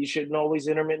that you shouldn't always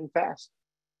intermittent fast.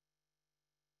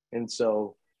 And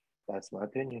so that's my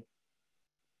opinion.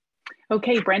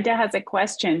 Okay, Brenda has a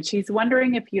question. She's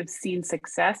wondering if you've seen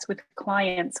success with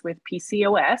clients with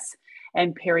PCOS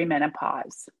and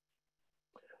perimenopause.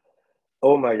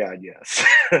 Oh my God, yes.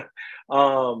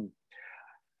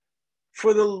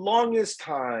 For the longest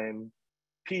time,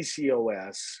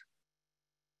 PCOS,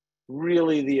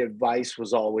 really the advice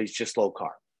was always just low carb,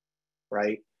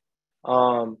 right?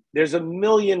 There's a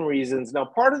million reasons. Now,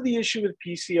 part of the issue with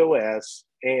PCOS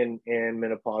and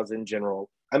menopause in general,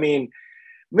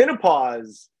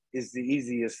 menopause is the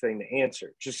easiest thing to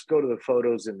answer. Just go to the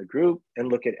photos in the group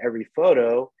and look at every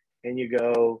photo and you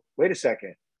go, wait a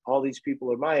second, all these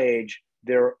people are my age,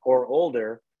 or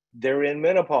older, they're in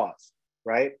menopause,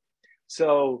 right?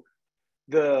 So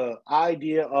the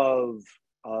idea of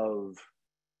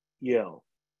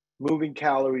moving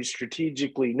calories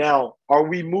strategically. Now, are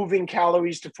we moving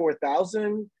calories to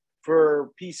 4,000 for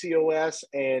PCOS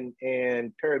and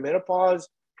perimenopause?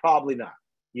 Probably not.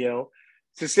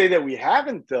 To say that we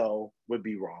haven't, though, would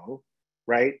be wrong,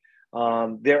 right?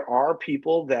 There are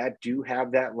people that do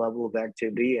have that level of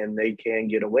activity and they can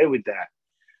get away with that.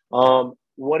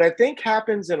 What I think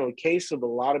happens in a case of a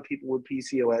lot of people with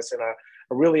PCOS, and I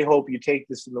really hope you take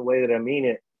this in the way that I mean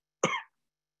it,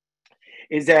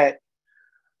 is that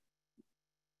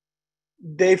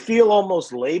they feel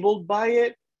almost labeled by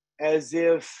it as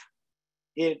if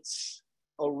it's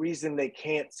a reason they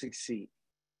can't succeed,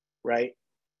 right?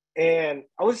 And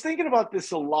I was thinking about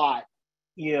this a lot,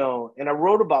 and I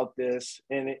wrote about this,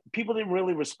 and people didn't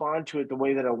really respond to it the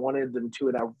way that I wanted them to,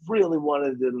 and I really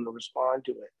wanted them to respond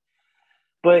to it.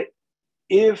 But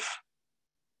if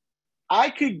I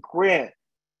could grant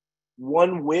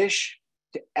one wish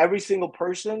to every single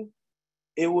person,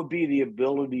 it would be the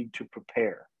ability to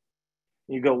prepare.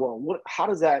 You go, well, what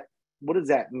does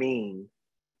that mean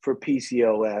for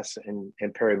PCOS and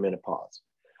perimenopause?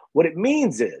 What it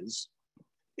means is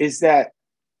that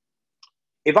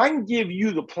if I can give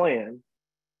you the plan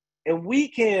and we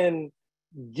can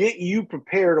get you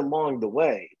prepared along the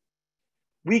way,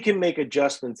 we can make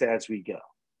adjustments as we go,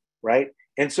 right?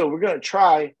 And so we're going to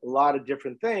try a lot of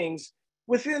different things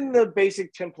within the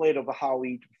basic template of how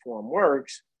Eat to Perform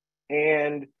works.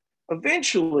 And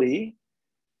eventually,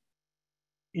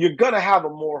 you're going to have a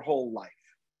more whole life.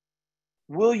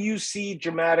 Will you see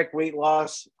dramatic weight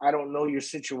loss? I don't know your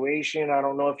situation. I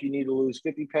don't know if you need to lose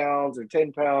 50 pounds or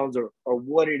 10 pounds or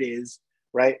what it is,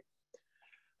 right?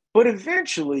 But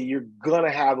eventually, you're going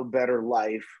to have a better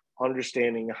life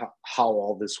understanding how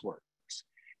all this works.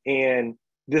 And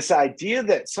this idea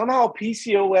that somehow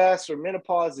PCOS or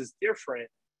menopause is different,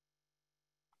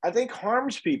 I think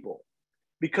harms people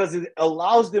because it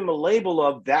allows them a label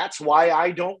of that's why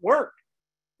I don't work,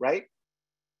 right?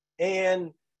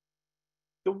 And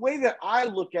the way that I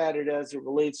look at it as it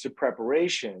relates to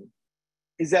preparation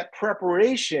is that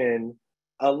preparation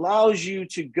allows you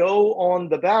to go on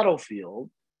the battlefield,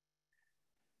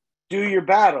 do your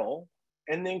battle,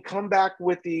 and then come back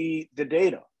with the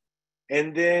data.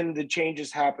 And then the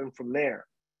changes happen from there,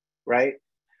 right?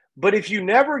 But if you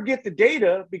never get the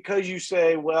data because you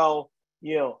say, well,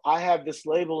 I have this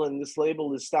label and this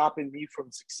label is stopping me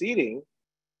from succeeding,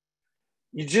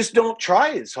 you just don't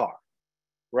try as hard,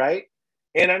 right?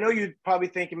 And I know you're probably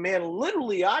thinking, man,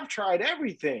 literally, I've tried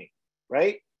everything,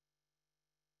 right?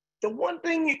 The one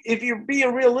thing, if you're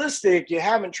being realistic, you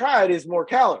haven't tried is more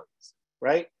calories,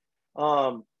 right?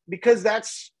 Because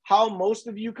that's how most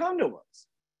of you come to us,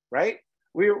 right?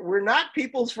 We're not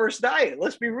people's first diet.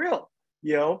 Let's be real.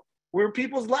 We're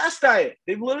people's last diet.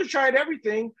 They've literally tried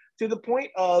everything to the point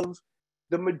of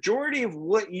the majority of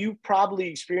what you probably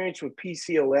experienced with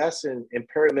PCOS and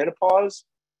perimenopause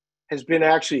has been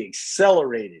actually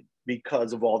accelerated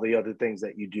because of all the other things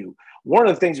that you do. One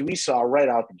of the things we saw right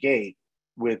out the gate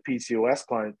with PCOS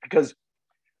clients, because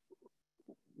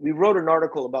we wrote an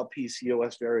article about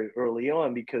PCOS very early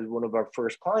on because one of our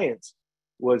first clients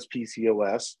was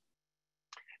PCOS.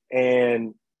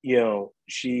 And,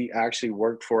 she actually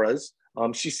worked for us.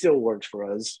 She still works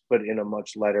for us, but in a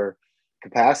much lighter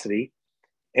capacity.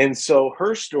 And so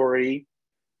her story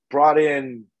brought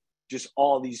in just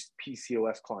all these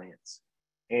PCOS clients.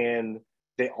 And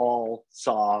they all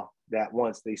saw that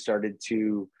once they started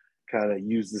to kind of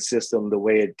use the system the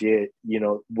way it did,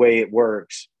 way it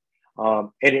works. And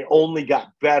it only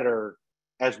got better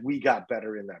as we got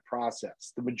better in that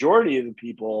process. The majority of the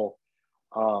people,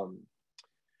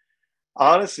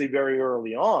 honestly, very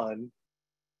early on,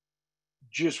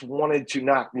 just wanted to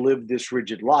not live this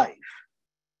rigid life,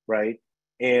 right?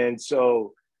 And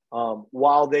so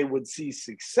while they would see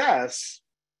success,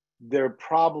 they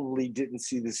probably didn't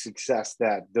see the success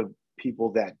that the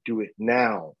people that do it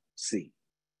now see,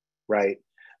 right?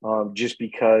 Just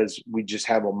because we just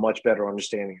have a much better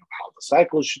understanding of how the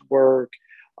cycle should work,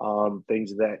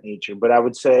 things of that nature. But I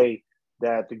would say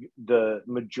that the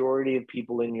majority of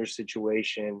people in your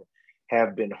situation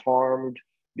have been harmed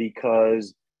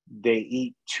because they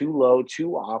eat too low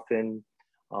too often.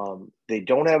 They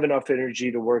don't have enough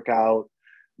energy to work out.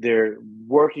 They're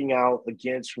working out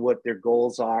against what their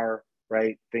goals are,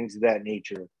 right? Things of that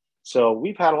nature. So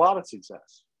we've had a lot of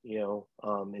success,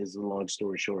 is the long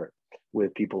story short,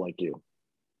 with people like you.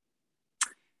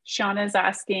 Shauna's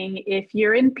asking, if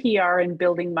you're in PR and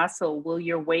building muscle, will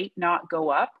your weight not go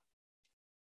up?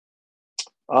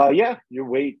 Yeah, your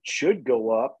weight should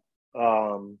go up.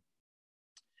 But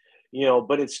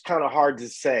it's kind of hard to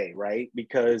say, right?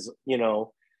 Because,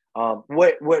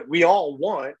 what we all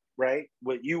want, right?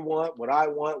 What you want, what I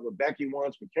want, what Becky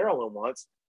wants, what Carolyn wants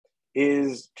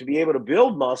is to be able to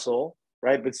build muscle,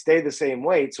 right? But stay the same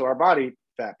weight. So our body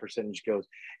fat percentage goes.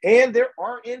 And there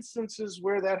are instances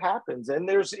where that happens. And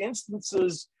there's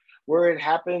instances where it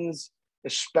happens,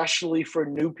 especially for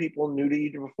new people new to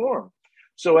eat to perform.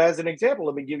 So as an example,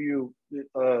 let me give you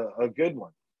a good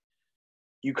one.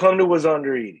 You come to us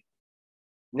under eating.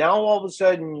 Now, all of a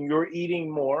sudden, you're eating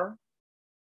more,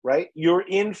 right? You're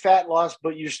in fat loss,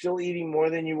 but you're still eating more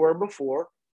than you were before.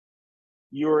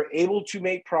 You're able to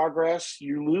make progress.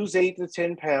 You lose 8 to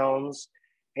 10 pounds.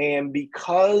 And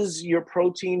because your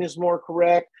protein is more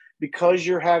correct, because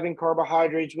you're having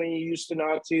carbohydrates when you used to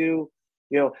not to,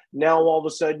 now all of a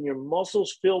sudden your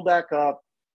muscles fill back up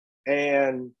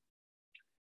and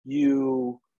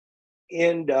you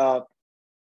end up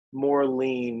more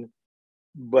lean,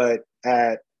 but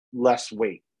at less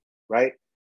weight, right?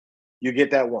 You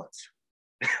get that once.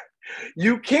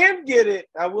 You can get it.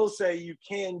 I will say you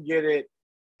can get it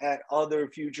at other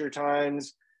future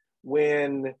times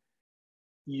when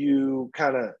you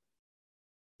kind of,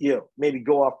 maybe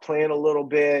go off plan a little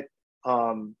bit,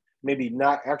 maybe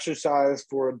not exercise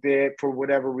for a bit for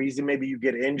whatever reason. Maybe you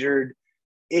get injured.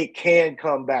 It can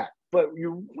come back, but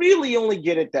you really only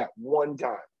get it that one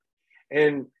time.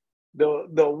 And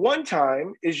the one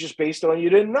time is just based on you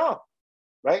didn't know,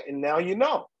 right? And now you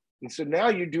know. And so now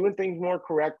you're doing things more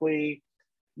correctly.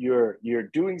 You're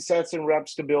doing sets and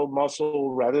reps to build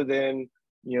muscle rather than,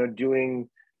 doing,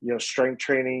 strength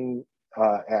training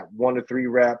at 1 to 3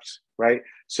 reps, right?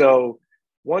 So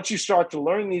once you start to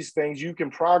learn these things, you can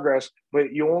progress,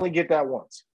 but you only get that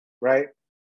once, right?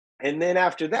 And then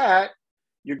after that,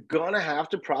 you're going to have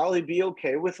to probably be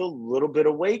okay with a little bit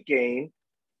of weight gain,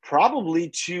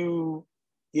 probably to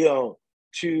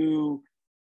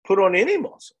put on any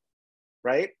muscle,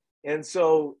 right? And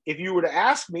so if you were to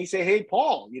ask me, say, hey,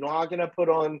 Paul, how can I put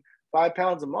on 5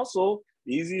 pounds of muscle?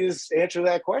 The easiest answer to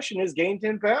that question is gain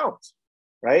 10 pounds,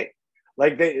 right?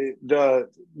 Like the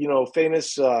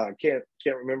famous, can't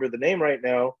remember the name right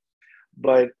now,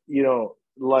 but,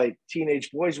 like teenage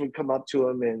boys would come up to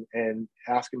him and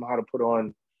ask him how to put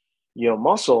on,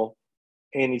 muscle.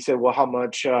 And he said, well, how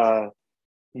much,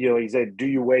 he said, do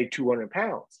you weigh 200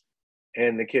 pounds?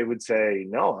 And the kid would say,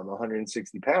 no, I'm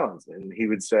 160 pounds. And he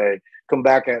would say, come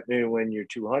back at me when you're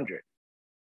 200,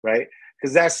 right?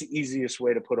 Because that's the easiest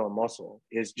way to put on muscle,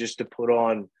 is just to put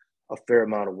on a fair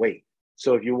amount of weight.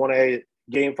 So if you want to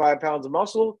gain 5 pounds of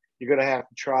muscle, you're going to have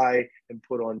to try and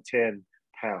put on 10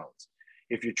 pounds.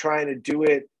 If you're trying to do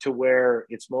it to where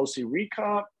it's mostly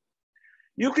recomp,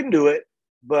 you can do it,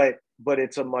 but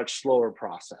it's a much slower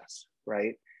process,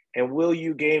 right? And will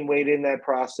you gain weight in that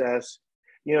process?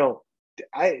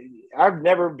 I've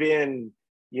never been,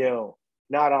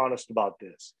 not honest about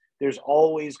this. There's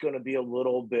always going to be a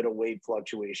little bit of weight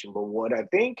fluctuation. But what I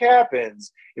think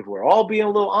happens, if we're all being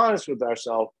a little honest with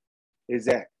ourselves, is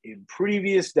that in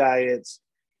previous diets,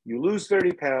 you lose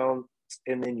 30 pounds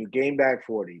and then you gain back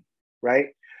 40, right?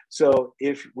 So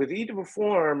if with Eat to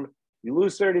Perform, you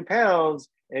lose 30 pounds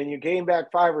and you gain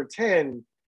back 5 or 10,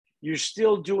 you're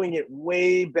still doing it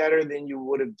way better than you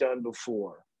would have done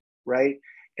before, right?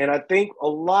 And I think a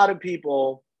lot of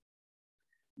people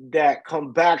that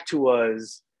come back to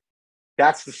us,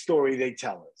 that's the story they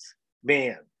tell us.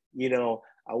 Man,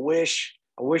 I wish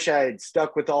I had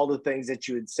stuck with all the things that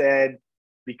you had said,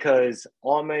 because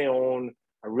on my own,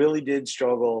 I really did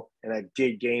struggle and I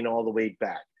did gain all the weight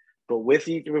back. But with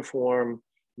Eat to Perform,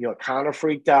 I kind of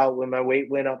freaked out when my weight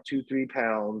went up 2-3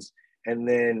 pounds, and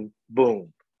then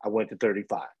boom, I went to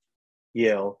 35,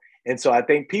 And so I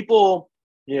think people,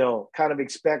 kind of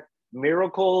expect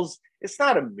miracles. It's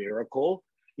not a miracle.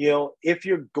 If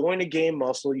you're going to gain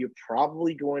muscle, you're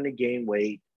probably going to gain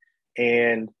weight.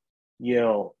 And,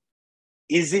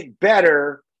 is it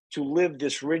better to live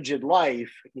this rigid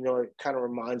life? It kind of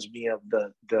reminds me of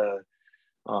the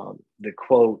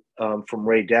quote from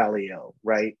Ray Dalio,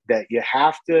 right? That you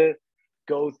have to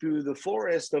go through the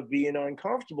forest of being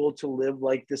uncomfortable to live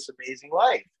like this amazing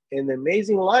life. And the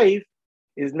amazing life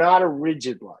is not a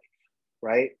rigid life,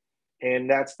 right? And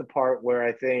that's the part where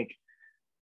I think,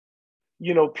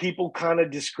 people kind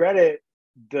of discredit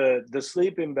the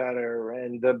sleeping better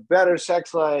and the better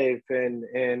sex life and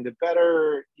the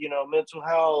better, mental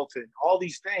health and all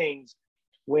these things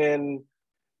when,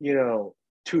 2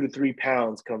 to 3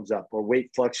 pounds comes up, or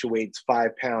weight fluctuates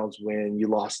 5 pounds when you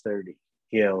lost 30,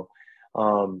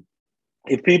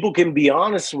 if people can be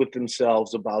honest with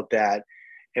themselves about that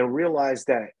and realize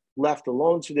that left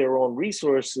alone to their own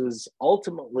resources,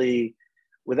 ultimately,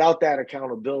 without that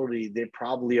accountability, they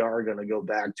probably are going to go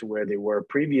back to where they were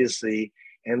previously.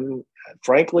 And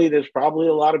frankly, there's probably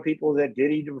a lot of people that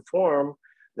did Eat to Perform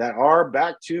that are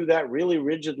back to that really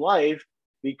rigid life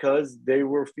because they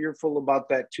were fearful about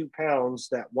that 2 pounds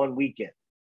that one weekend,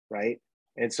 right?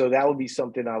 And so that would be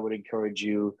something I would encourage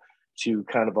you to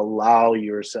kind of allow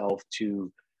yourself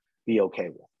to be okay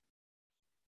with.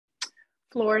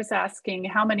 Floor is asking,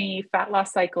 how many fat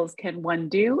loss cycles can one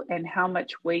do and how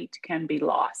much weight can be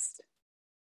lost?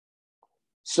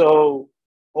 So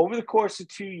over the course of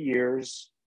 2 years,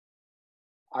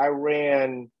 I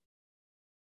ran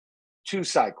 2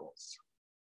 cycles.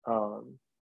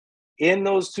 In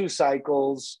those 2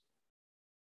 cycles,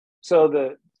 so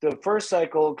the first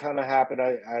cycle kind of happened.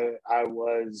 I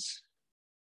was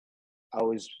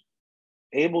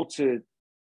able to.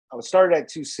 I started at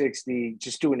 260,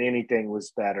 just doing anything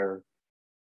was better.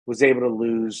 Was able to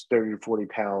lose 30 to 40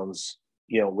 pounds,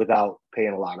 without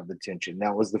paying a lot of attention.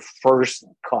 That was the first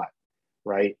cut,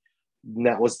 right? And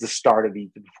that was the start of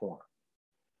Eat to Perform.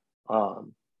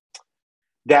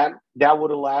 That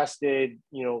would have lasted,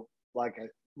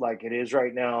 like it is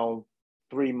right now,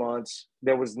 3 months.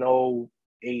 There was no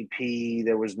AP.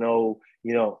 There was no,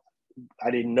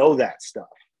 I didn't know that stuff,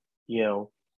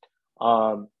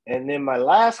 and then my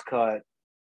last cut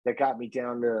that got me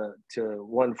down to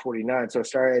 149. So I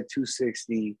started at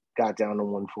 260, got down to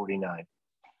 149.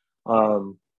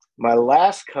 My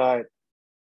last cut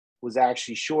was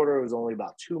actually shorter. It was only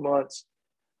about 2 months.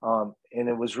 And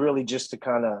it was really just to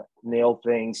kind of nail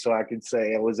things so I could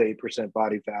say I was 8%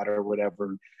 body fat or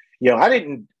whatever. I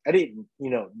didn't,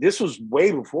 this was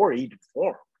way before Eat to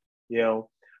Perform,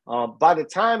 by the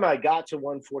time I got to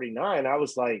 149, I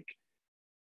was like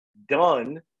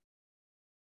done,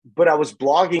 but I was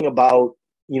blogging about,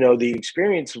 the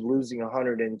experience of losing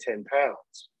 110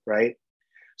 pounds, right?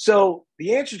 So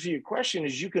the answer to your question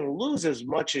is you can lose as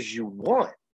much as you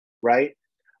want, right?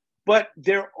 But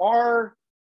there are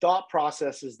thought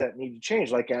processes that need to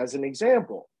change. Like as an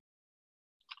example,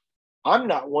 I'm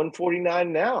not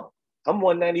 149 now. I'm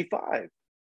 195,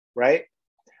 right?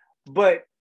 But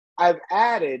I've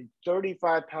added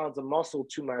 35 pounds of muscle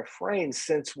to my frame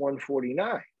since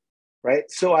 149, right?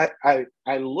 So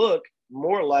I look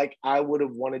more like I would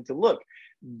have wanted to look.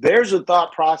 There's a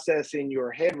thought process in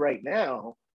your head right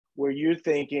now where you're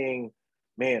thinking,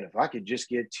 man, if I could just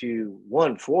get to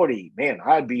 140, man,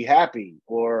 I'd be happy,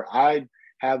 or I'd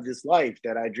have this life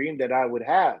that I dreamed that I would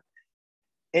have.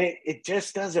 And it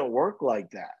just doesn't work like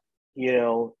that.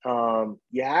 You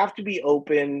have to be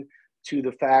open to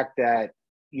the fact that,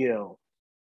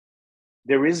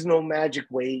 there is no magic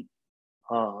weight.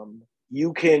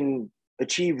 You can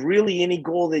achieve really any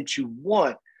goal that you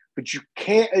want, but you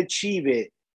can't achieve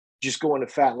it just going to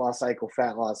fat loss cycle,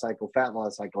 fat loss cycle, fat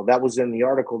loss cycle. That was in the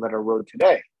article that I wrote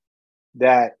today,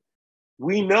 that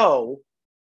we know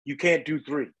you can't do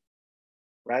 3,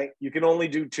 right? You can only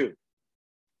do 2.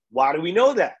 Why do we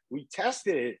know that? We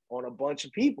tested it on a bunch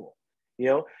of people,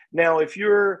 Now, if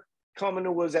you're coming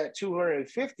to was at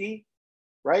 250,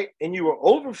 right? And you were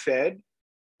overfed,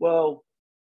 well,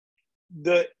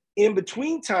 the in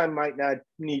between time might not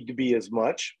need to be as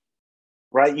much,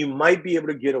 right? You might be able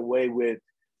to get away with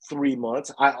 3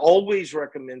 months. I always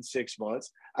recommend 6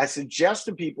 months. I suggest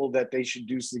to people that they should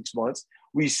do 6 months.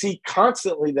 We see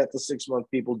constantly that the 6 month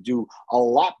people do a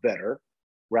lot better,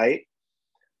 right?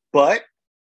 But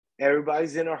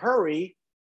everybody's in a hurry,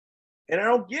 and I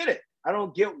don't get it. I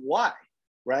don't get why,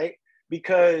 right?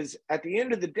 Because at the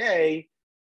end of the day,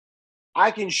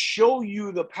 I can show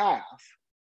you the path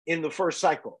in the first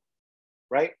cycle,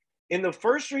 right? In the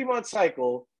first 3 month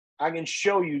cycle, I can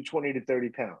show you 20 to 30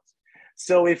 pounds.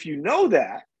 So if you know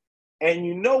that, and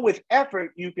you know with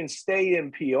effort you can stay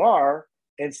in PR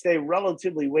and stay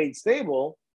relatively weight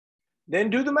stable, then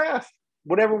do the math.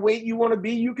 Whatever weight you want to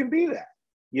be, you can be that,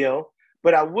 you know?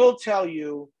 But I will tell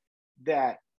you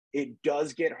that it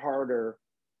does get harder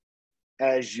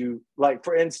as you, like,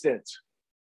 for instance,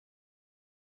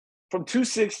 from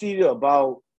 260 to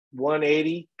about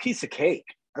 180, piece of cake.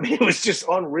 I mean, it was just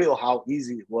unreal how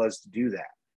easy it was to do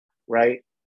that, right?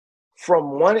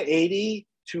 From 180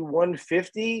 to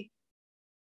 150,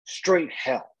 straight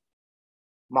hell.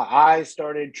 My eyes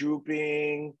started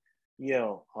drooping, you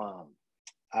know.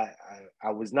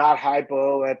 I was not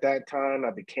hypo at that time.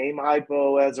 I became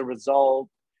hypo as a result.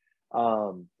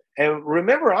 And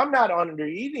remember, I'm not under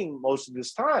eating most of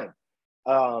this time.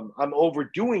 I'm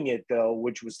overdoing it though,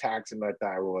 which was taxing my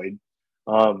thyroid.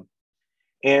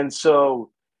 And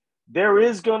so there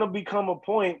is going to become a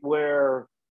point where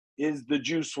is the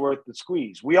juice worth the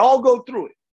squeeze? We all go through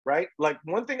it, right? Like,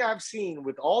 one thing I've seen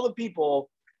with all the people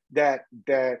that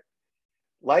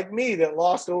like me that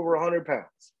lost over 100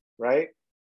 pounds, right?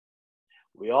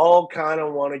 We all kind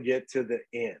of want to get to the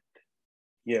end,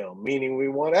 you know, meaning we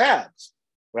want abs,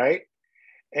 right?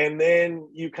 And then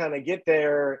you kind of get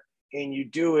there and you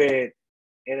do it.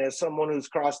 And as someone who's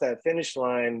crossed that finish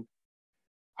line,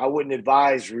 I wouldn't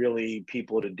advise really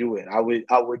people to do it. I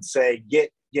would say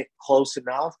get close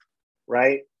enough,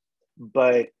 right?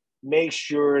 But make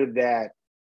sure that,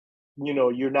 you know,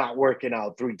 you're not working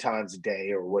out 3 times a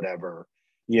day or whatever,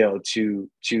 you know, to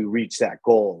reach that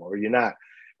goal, or you're not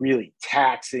really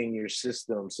taxing your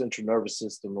system, central nervous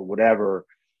system or whatever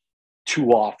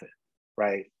too often,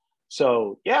 right?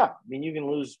 So yeah, I mean, you can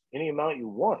lose any amount you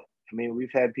want. I mean,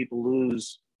 we've had people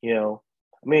lose, you know,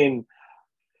 I mean,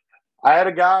 I had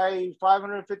a guy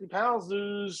 550 pounds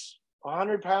lose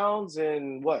 100 pounds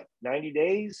in what, 90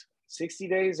 days, 60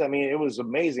 days? I mean, it was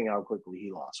amazing how quickly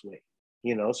he lost weight,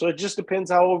 you know? So it just depends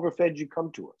how overfed you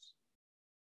come to us.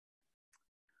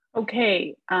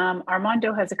 Okay,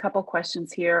 Armando has a couple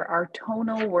questions here. Are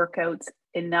tonal workouts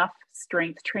enough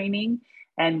strength training?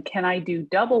 And can I do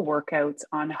double workouts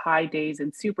on high days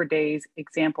and super days,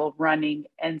 example, running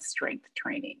and strength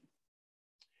training?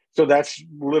 So that's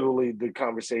literally the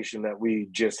conversation that we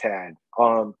just had.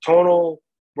 Tonal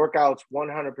workouts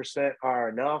 100% are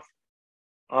enough.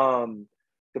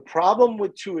 The problem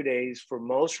with 2-a-days for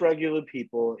most regular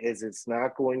people is it's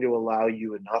not going to allow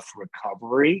you enough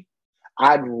recovery.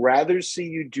 I'd rather see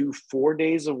you do 4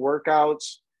 days of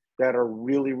workouts that are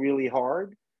really, really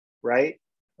hard, right?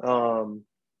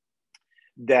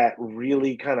 That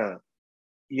really kind of,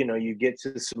 you know, you get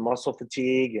to some muscle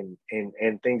fatigue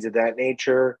and things of that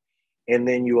nature, and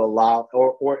then you allow,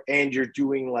 and you're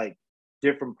doing like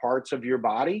different parts of your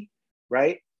body,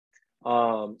 right?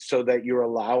 So that you're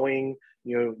allowing,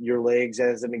 you know, your legs,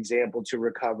 as an example, to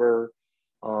recover,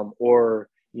 or,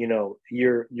 you know,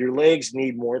 your legs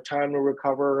need more time to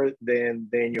recover than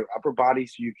your upper body,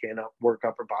 so you can work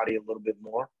upper body a little bit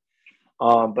more.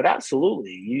 But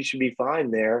absolutely, you should be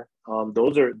fine there.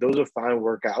 Those are fine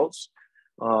workouts.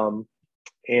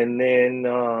 And then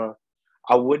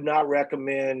I would not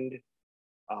recommend,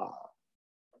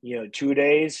 you know, 2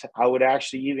 days. I would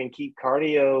actually even keep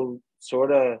cardio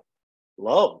sort of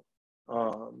low,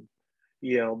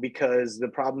 you know, because the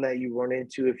problem that you run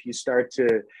into if you start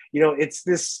to, you know, it's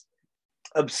this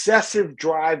obsessive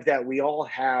drive that we all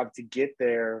have to get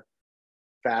there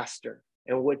faster.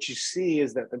 And what you see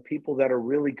is that the people that are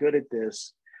really good at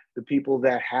this, the people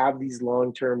that have these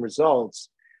long-term results,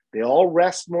 they all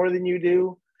rest more than you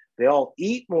do, they all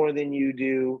eat more than you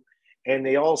do, and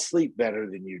they all sleep better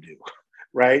than you do,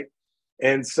 right?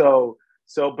 And so,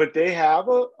 but they have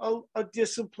a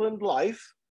disciplined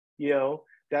life, you know,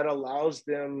 that allows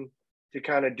them to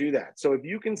kind of do that. So if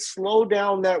you can slow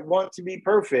down that want to be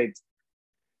perfect,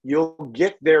 you'll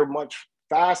get there much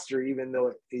faster, even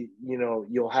though, you know,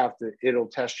 it'll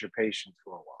test your patience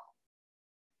for a while.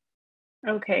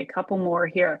 Okay, a couple more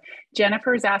here.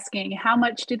 Jennifer's asking, how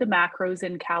much do the macros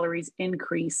and calories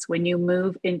increase when you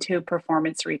move into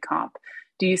performance recomp?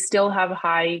 Do you still have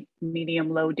high, medium,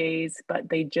 low days, but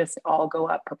they just all go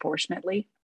up proportionately?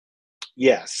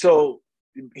 Yeah. So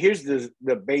here's the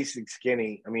basic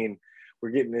skinny. I mean, we're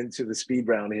getting into the speed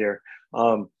round here.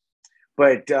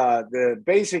 But the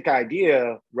basic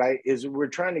idea, right, is we're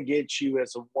trying to get you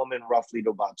as a woman roughly to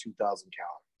about 2,000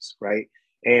 calories, right?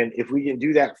 And if we can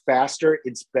do that faster,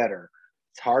 it's better.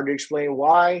 It's hard to explain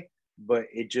why, but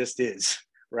it just is,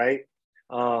 right?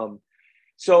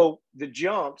 So the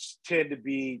jumps tend to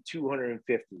be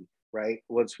 250, right?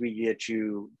 Once we get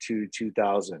you to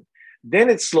 2,000, then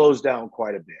it slows down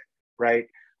quite a bit, right?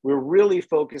 We're really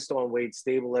focused on weight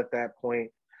stable at that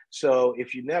point. So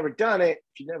if you've never done it,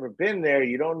 if you've never been there,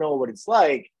 you don't know what it's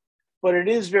like. But it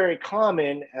is very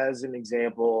common, as an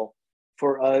example,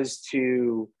 for us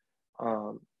to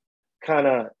kind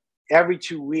of every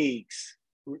 2 weeks,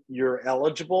 you're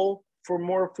eligible for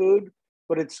more food,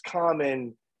 but it's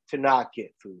common to not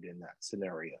get food in that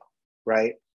scenario,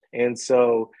 right? And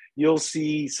so you'll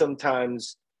see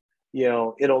sometimes,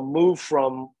 it'll move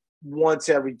from once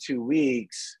every 2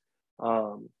 weeks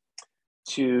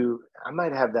to, I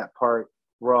might have that part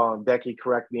wrong. Becky,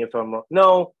 correct me if I'm wrong.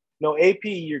 No, AP,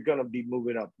 you're going to be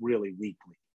moving up really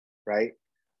weekly, right?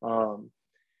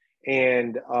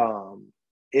 And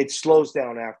it slows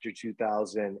down after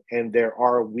 2,000. And there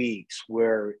are weeks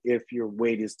where if your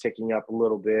weight is ticking up a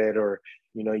little bit, or,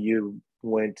 you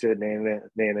went to Nana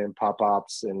and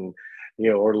Pop-Ups and,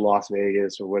 or Las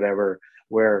Vegas or whatever,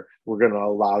 where we're going to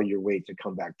allow your weight to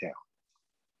come back down.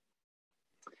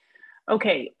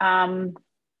 Okay.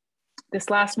 This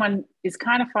last one is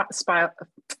kind of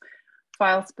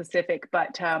file specific,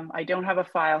 but I don't have a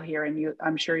file here, and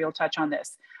I'm sure you'll touch on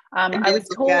this. I was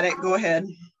told. Got it. Go ahead.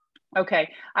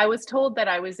 Okay. I was told that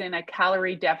I was in a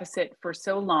calorie deficit for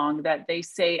so long that they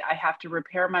say I have to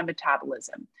repair my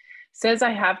metabolism. Says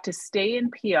I have to stay in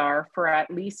PR for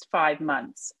at least 5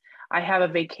 months. I have a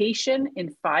vacation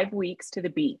in 5 weeks to the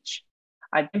beach.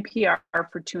 I've been PR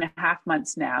for 2.5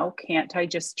 months now. Can't I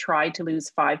just try to lose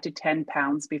 5 to 10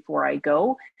 pounds before I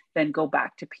go, then go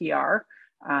back to PR?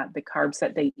 The carbs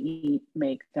that they eat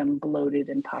make them bloated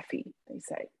and puffy, they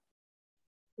say.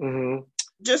 Mm-hmm.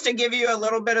 Just to give you a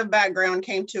little bit of background,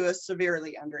 came to us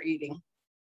severely under eating.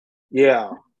 Yeah.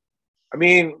 I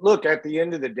mean, look, at the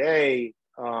end of the day,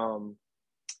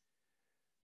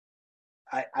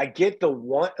 I get the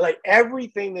one, like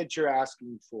everything that you're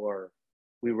asking for,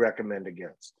 we recommend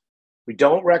against. We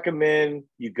don't recommend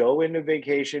you go into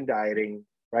vacation dieting,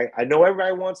 right? I know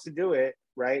everybody wants to do it,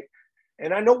 right?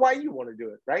 And I know why you want to do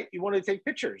it, right? You want to take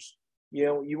pictures.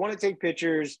 You want to take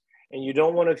pictures and you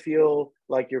don't want to feel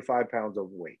like you're 5 pounds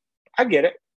overweight. I get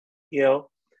it.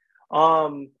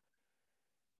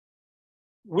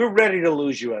 We're ready to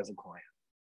lose you as a client.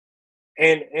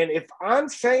 And if I'm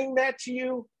saying that to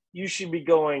you, you should be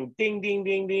going ding, ding,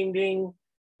 ding, ding, ding,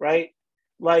 right?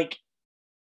 Like,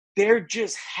 there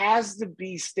just has to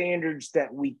be standards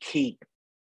that we keep.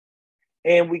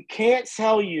 And we can't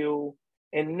tell you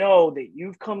and know that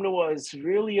you've come to us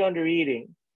really under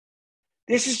eating.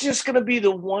 This is just going to be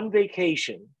the one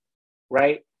vacation,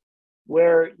 right?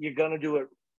 Where you're going to do it,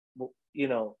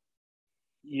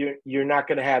 you're not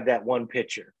going to have that one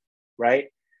picture,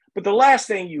 right? But the last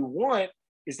thing you want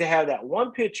is to have that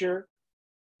one picture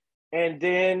and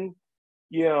then,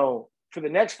 for the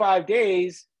next 5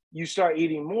 days, you start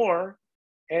eating more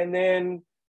and then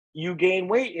you gain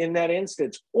weight in that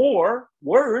instance. Or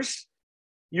worse,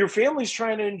 your family's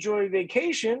trying to enjoy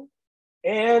vacation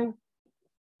and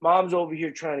mom's over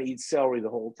here trying to eat celery the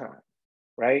whole time,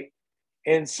 right?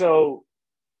 And so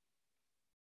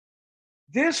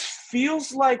this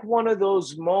feels like one of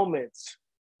those moments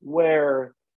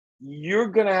where you're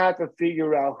going to have to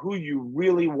figure out who you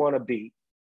really want to be,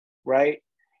 right?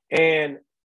 And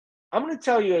I'm going to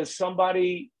tell you, as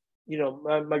somebody,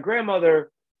 my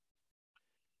grandmother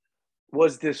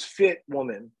was this fit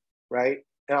woman, right?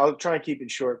 And I'll try and keep it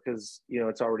short because,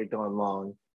 it's already gone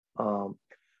long.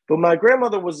 But my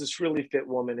grandmother was this really fit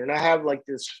woman. And I have like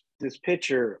this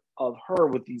picture of her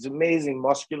with these amazing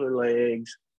muscular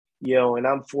legs, and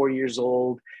I'm 4 years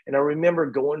old. And I remember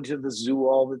going to the zoo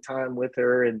all the time with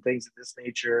her and things of this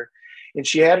nature. And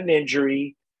she had an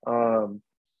injury.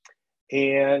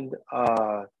 And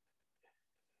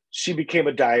she became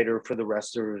a dieter for the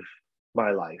rest of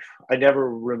my life. I never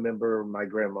remember my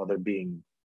grandmother being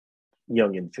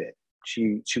young and fit.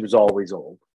 She was always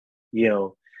old.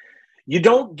 You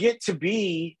don't get to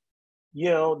be,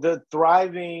 the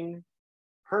thriving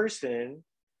person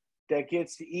that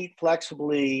gets to eat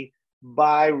flexibly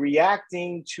by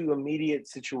reacting to immediate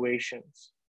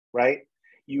situations, right?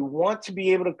 You want to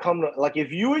be able to come to, like,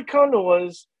 if you would come to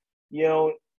us,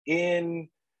 in,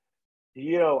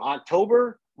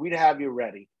 October, we'd have you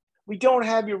ready. We don't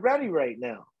have you ready right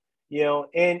now,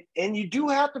 and you do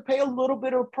have to pay a little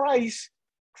bit of price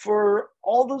for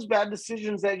all those bad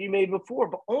decisions that you made before,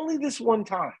 but only this one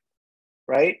time,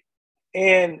 right?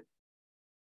 And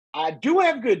I do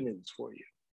have good news for you.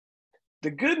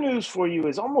 The good news for you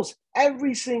is almost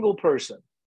every single person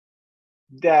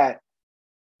that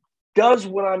does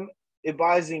what I'm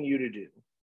advising you to do,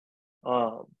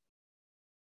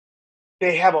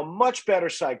 they have a much better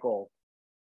cycle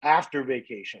after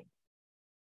vacation.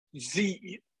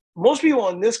 See, most people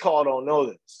on this call don't know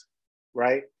this,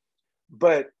 right?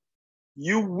 But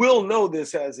you will know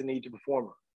this as an EAT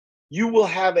performer. You will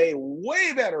have a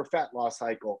way better fat loss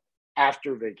cycle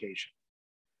after vacation,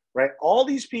 right? All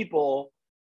these people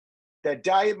that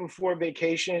diet before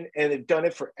vacation and have done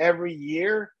it for every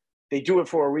year, they do it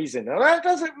for a reason. Now, that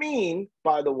doesn't mean,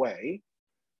 by the way,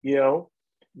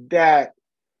 that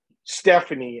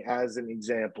Stephanie, as an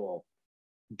example,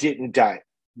 didn't diet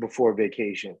before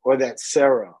vacation, or that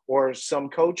Sarah or some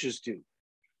coaches do.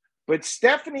 But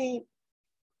Stephanie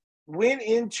went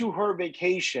into her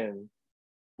vacation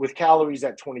with calories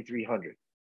at 2,300,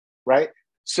 right?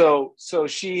 So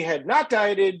she had not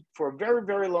dieted for a very,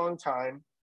 very long time.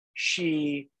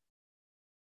 She,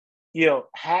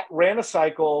 ran a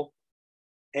cycle,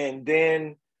 and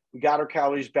then we got her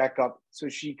calories back up so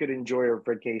she could enjoy her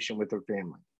vacation with her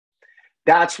family.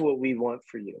 That's what we want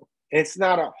for you. And it's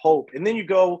not a hope. And then you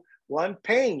go, well, I'm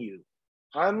paying you.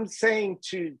 I'm saying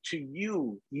to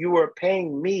you, you are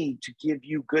paying me to give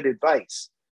you good advice.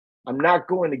 I'm not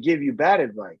going to give you bad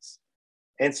advice.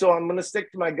 And so I'm going to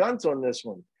stick to my guns on this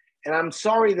one. And I'm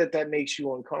sorry that makes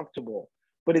you uncomfortable,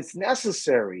 but it's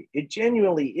necessary. It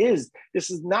genuinely is.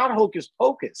 This is not hocus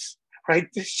pocus, right?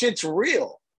 This shit's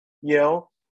real,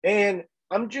 And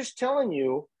I'm just telling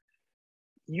you,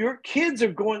 your kids,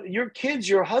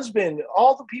 your husband,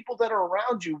 all the people that are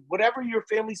around you, whatever your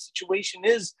family situation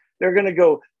is, they're going to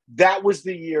go, that was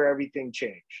the year everything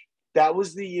changed. That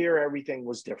was the year everything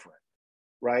was different,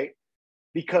 right?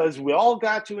 Because we all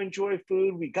got to enjoy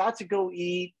food. We got to go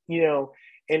eat, and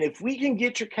if we can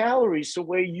get your calories so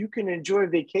where you can enjoy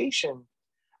vacation,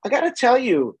 I got to tell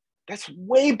you, that's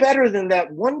way better than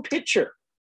that one picture,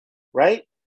 right?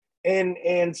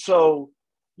 And so,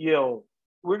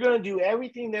 we're going to do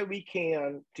everything that we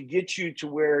can to get you to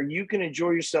where you can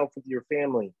enjoy yourself with your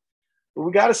family. But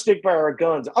we got to stick by our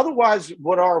guns. Otherwise,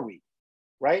 what are we,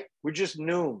 right? We're just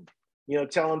Noom,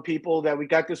 telling people that we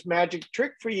got this magic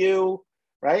trick for you,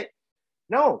 right?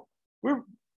 No,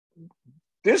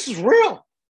 this is real,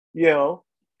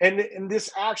 and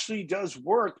this actually does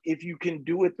work if you can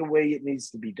do it the way it needs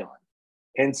to be done.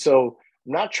 And so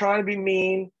I'm not trying to be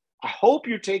mean. I hope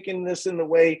you're taking this in the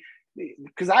way,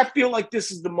 because I feel like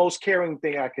this is the most caring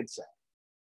thing I could say,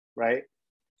 right?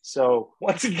 So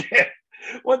once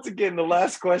again, the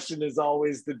last question is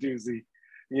always the doozy.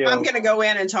 I'm going to go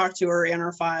in and talk to her in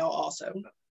her file also.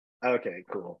 Okay,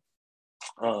 cool.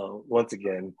 Once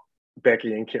again,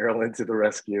 Becky and Carolyn to the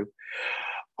rescue.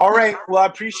 All right. Well, I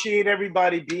appreciate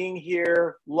everybody being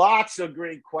here. Lots of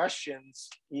great questions.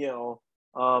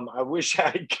 I wish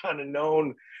I had kind of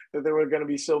known that there were going to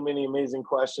be so many amazing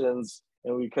questions,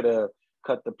 and we could have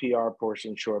cut the PR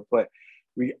portion short. But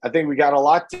I think we got a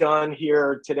lot done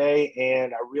here today,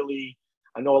 and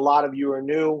I know a lot of you are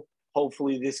new.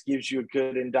 Hopefully, this gives you a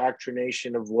good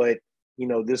indoctrination of what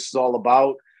this is all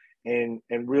about, and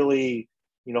really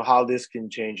how this can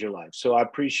change your life. So I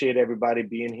appreciate everybody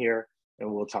being here,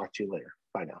 and we'll talk to you later.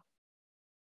 Bye now.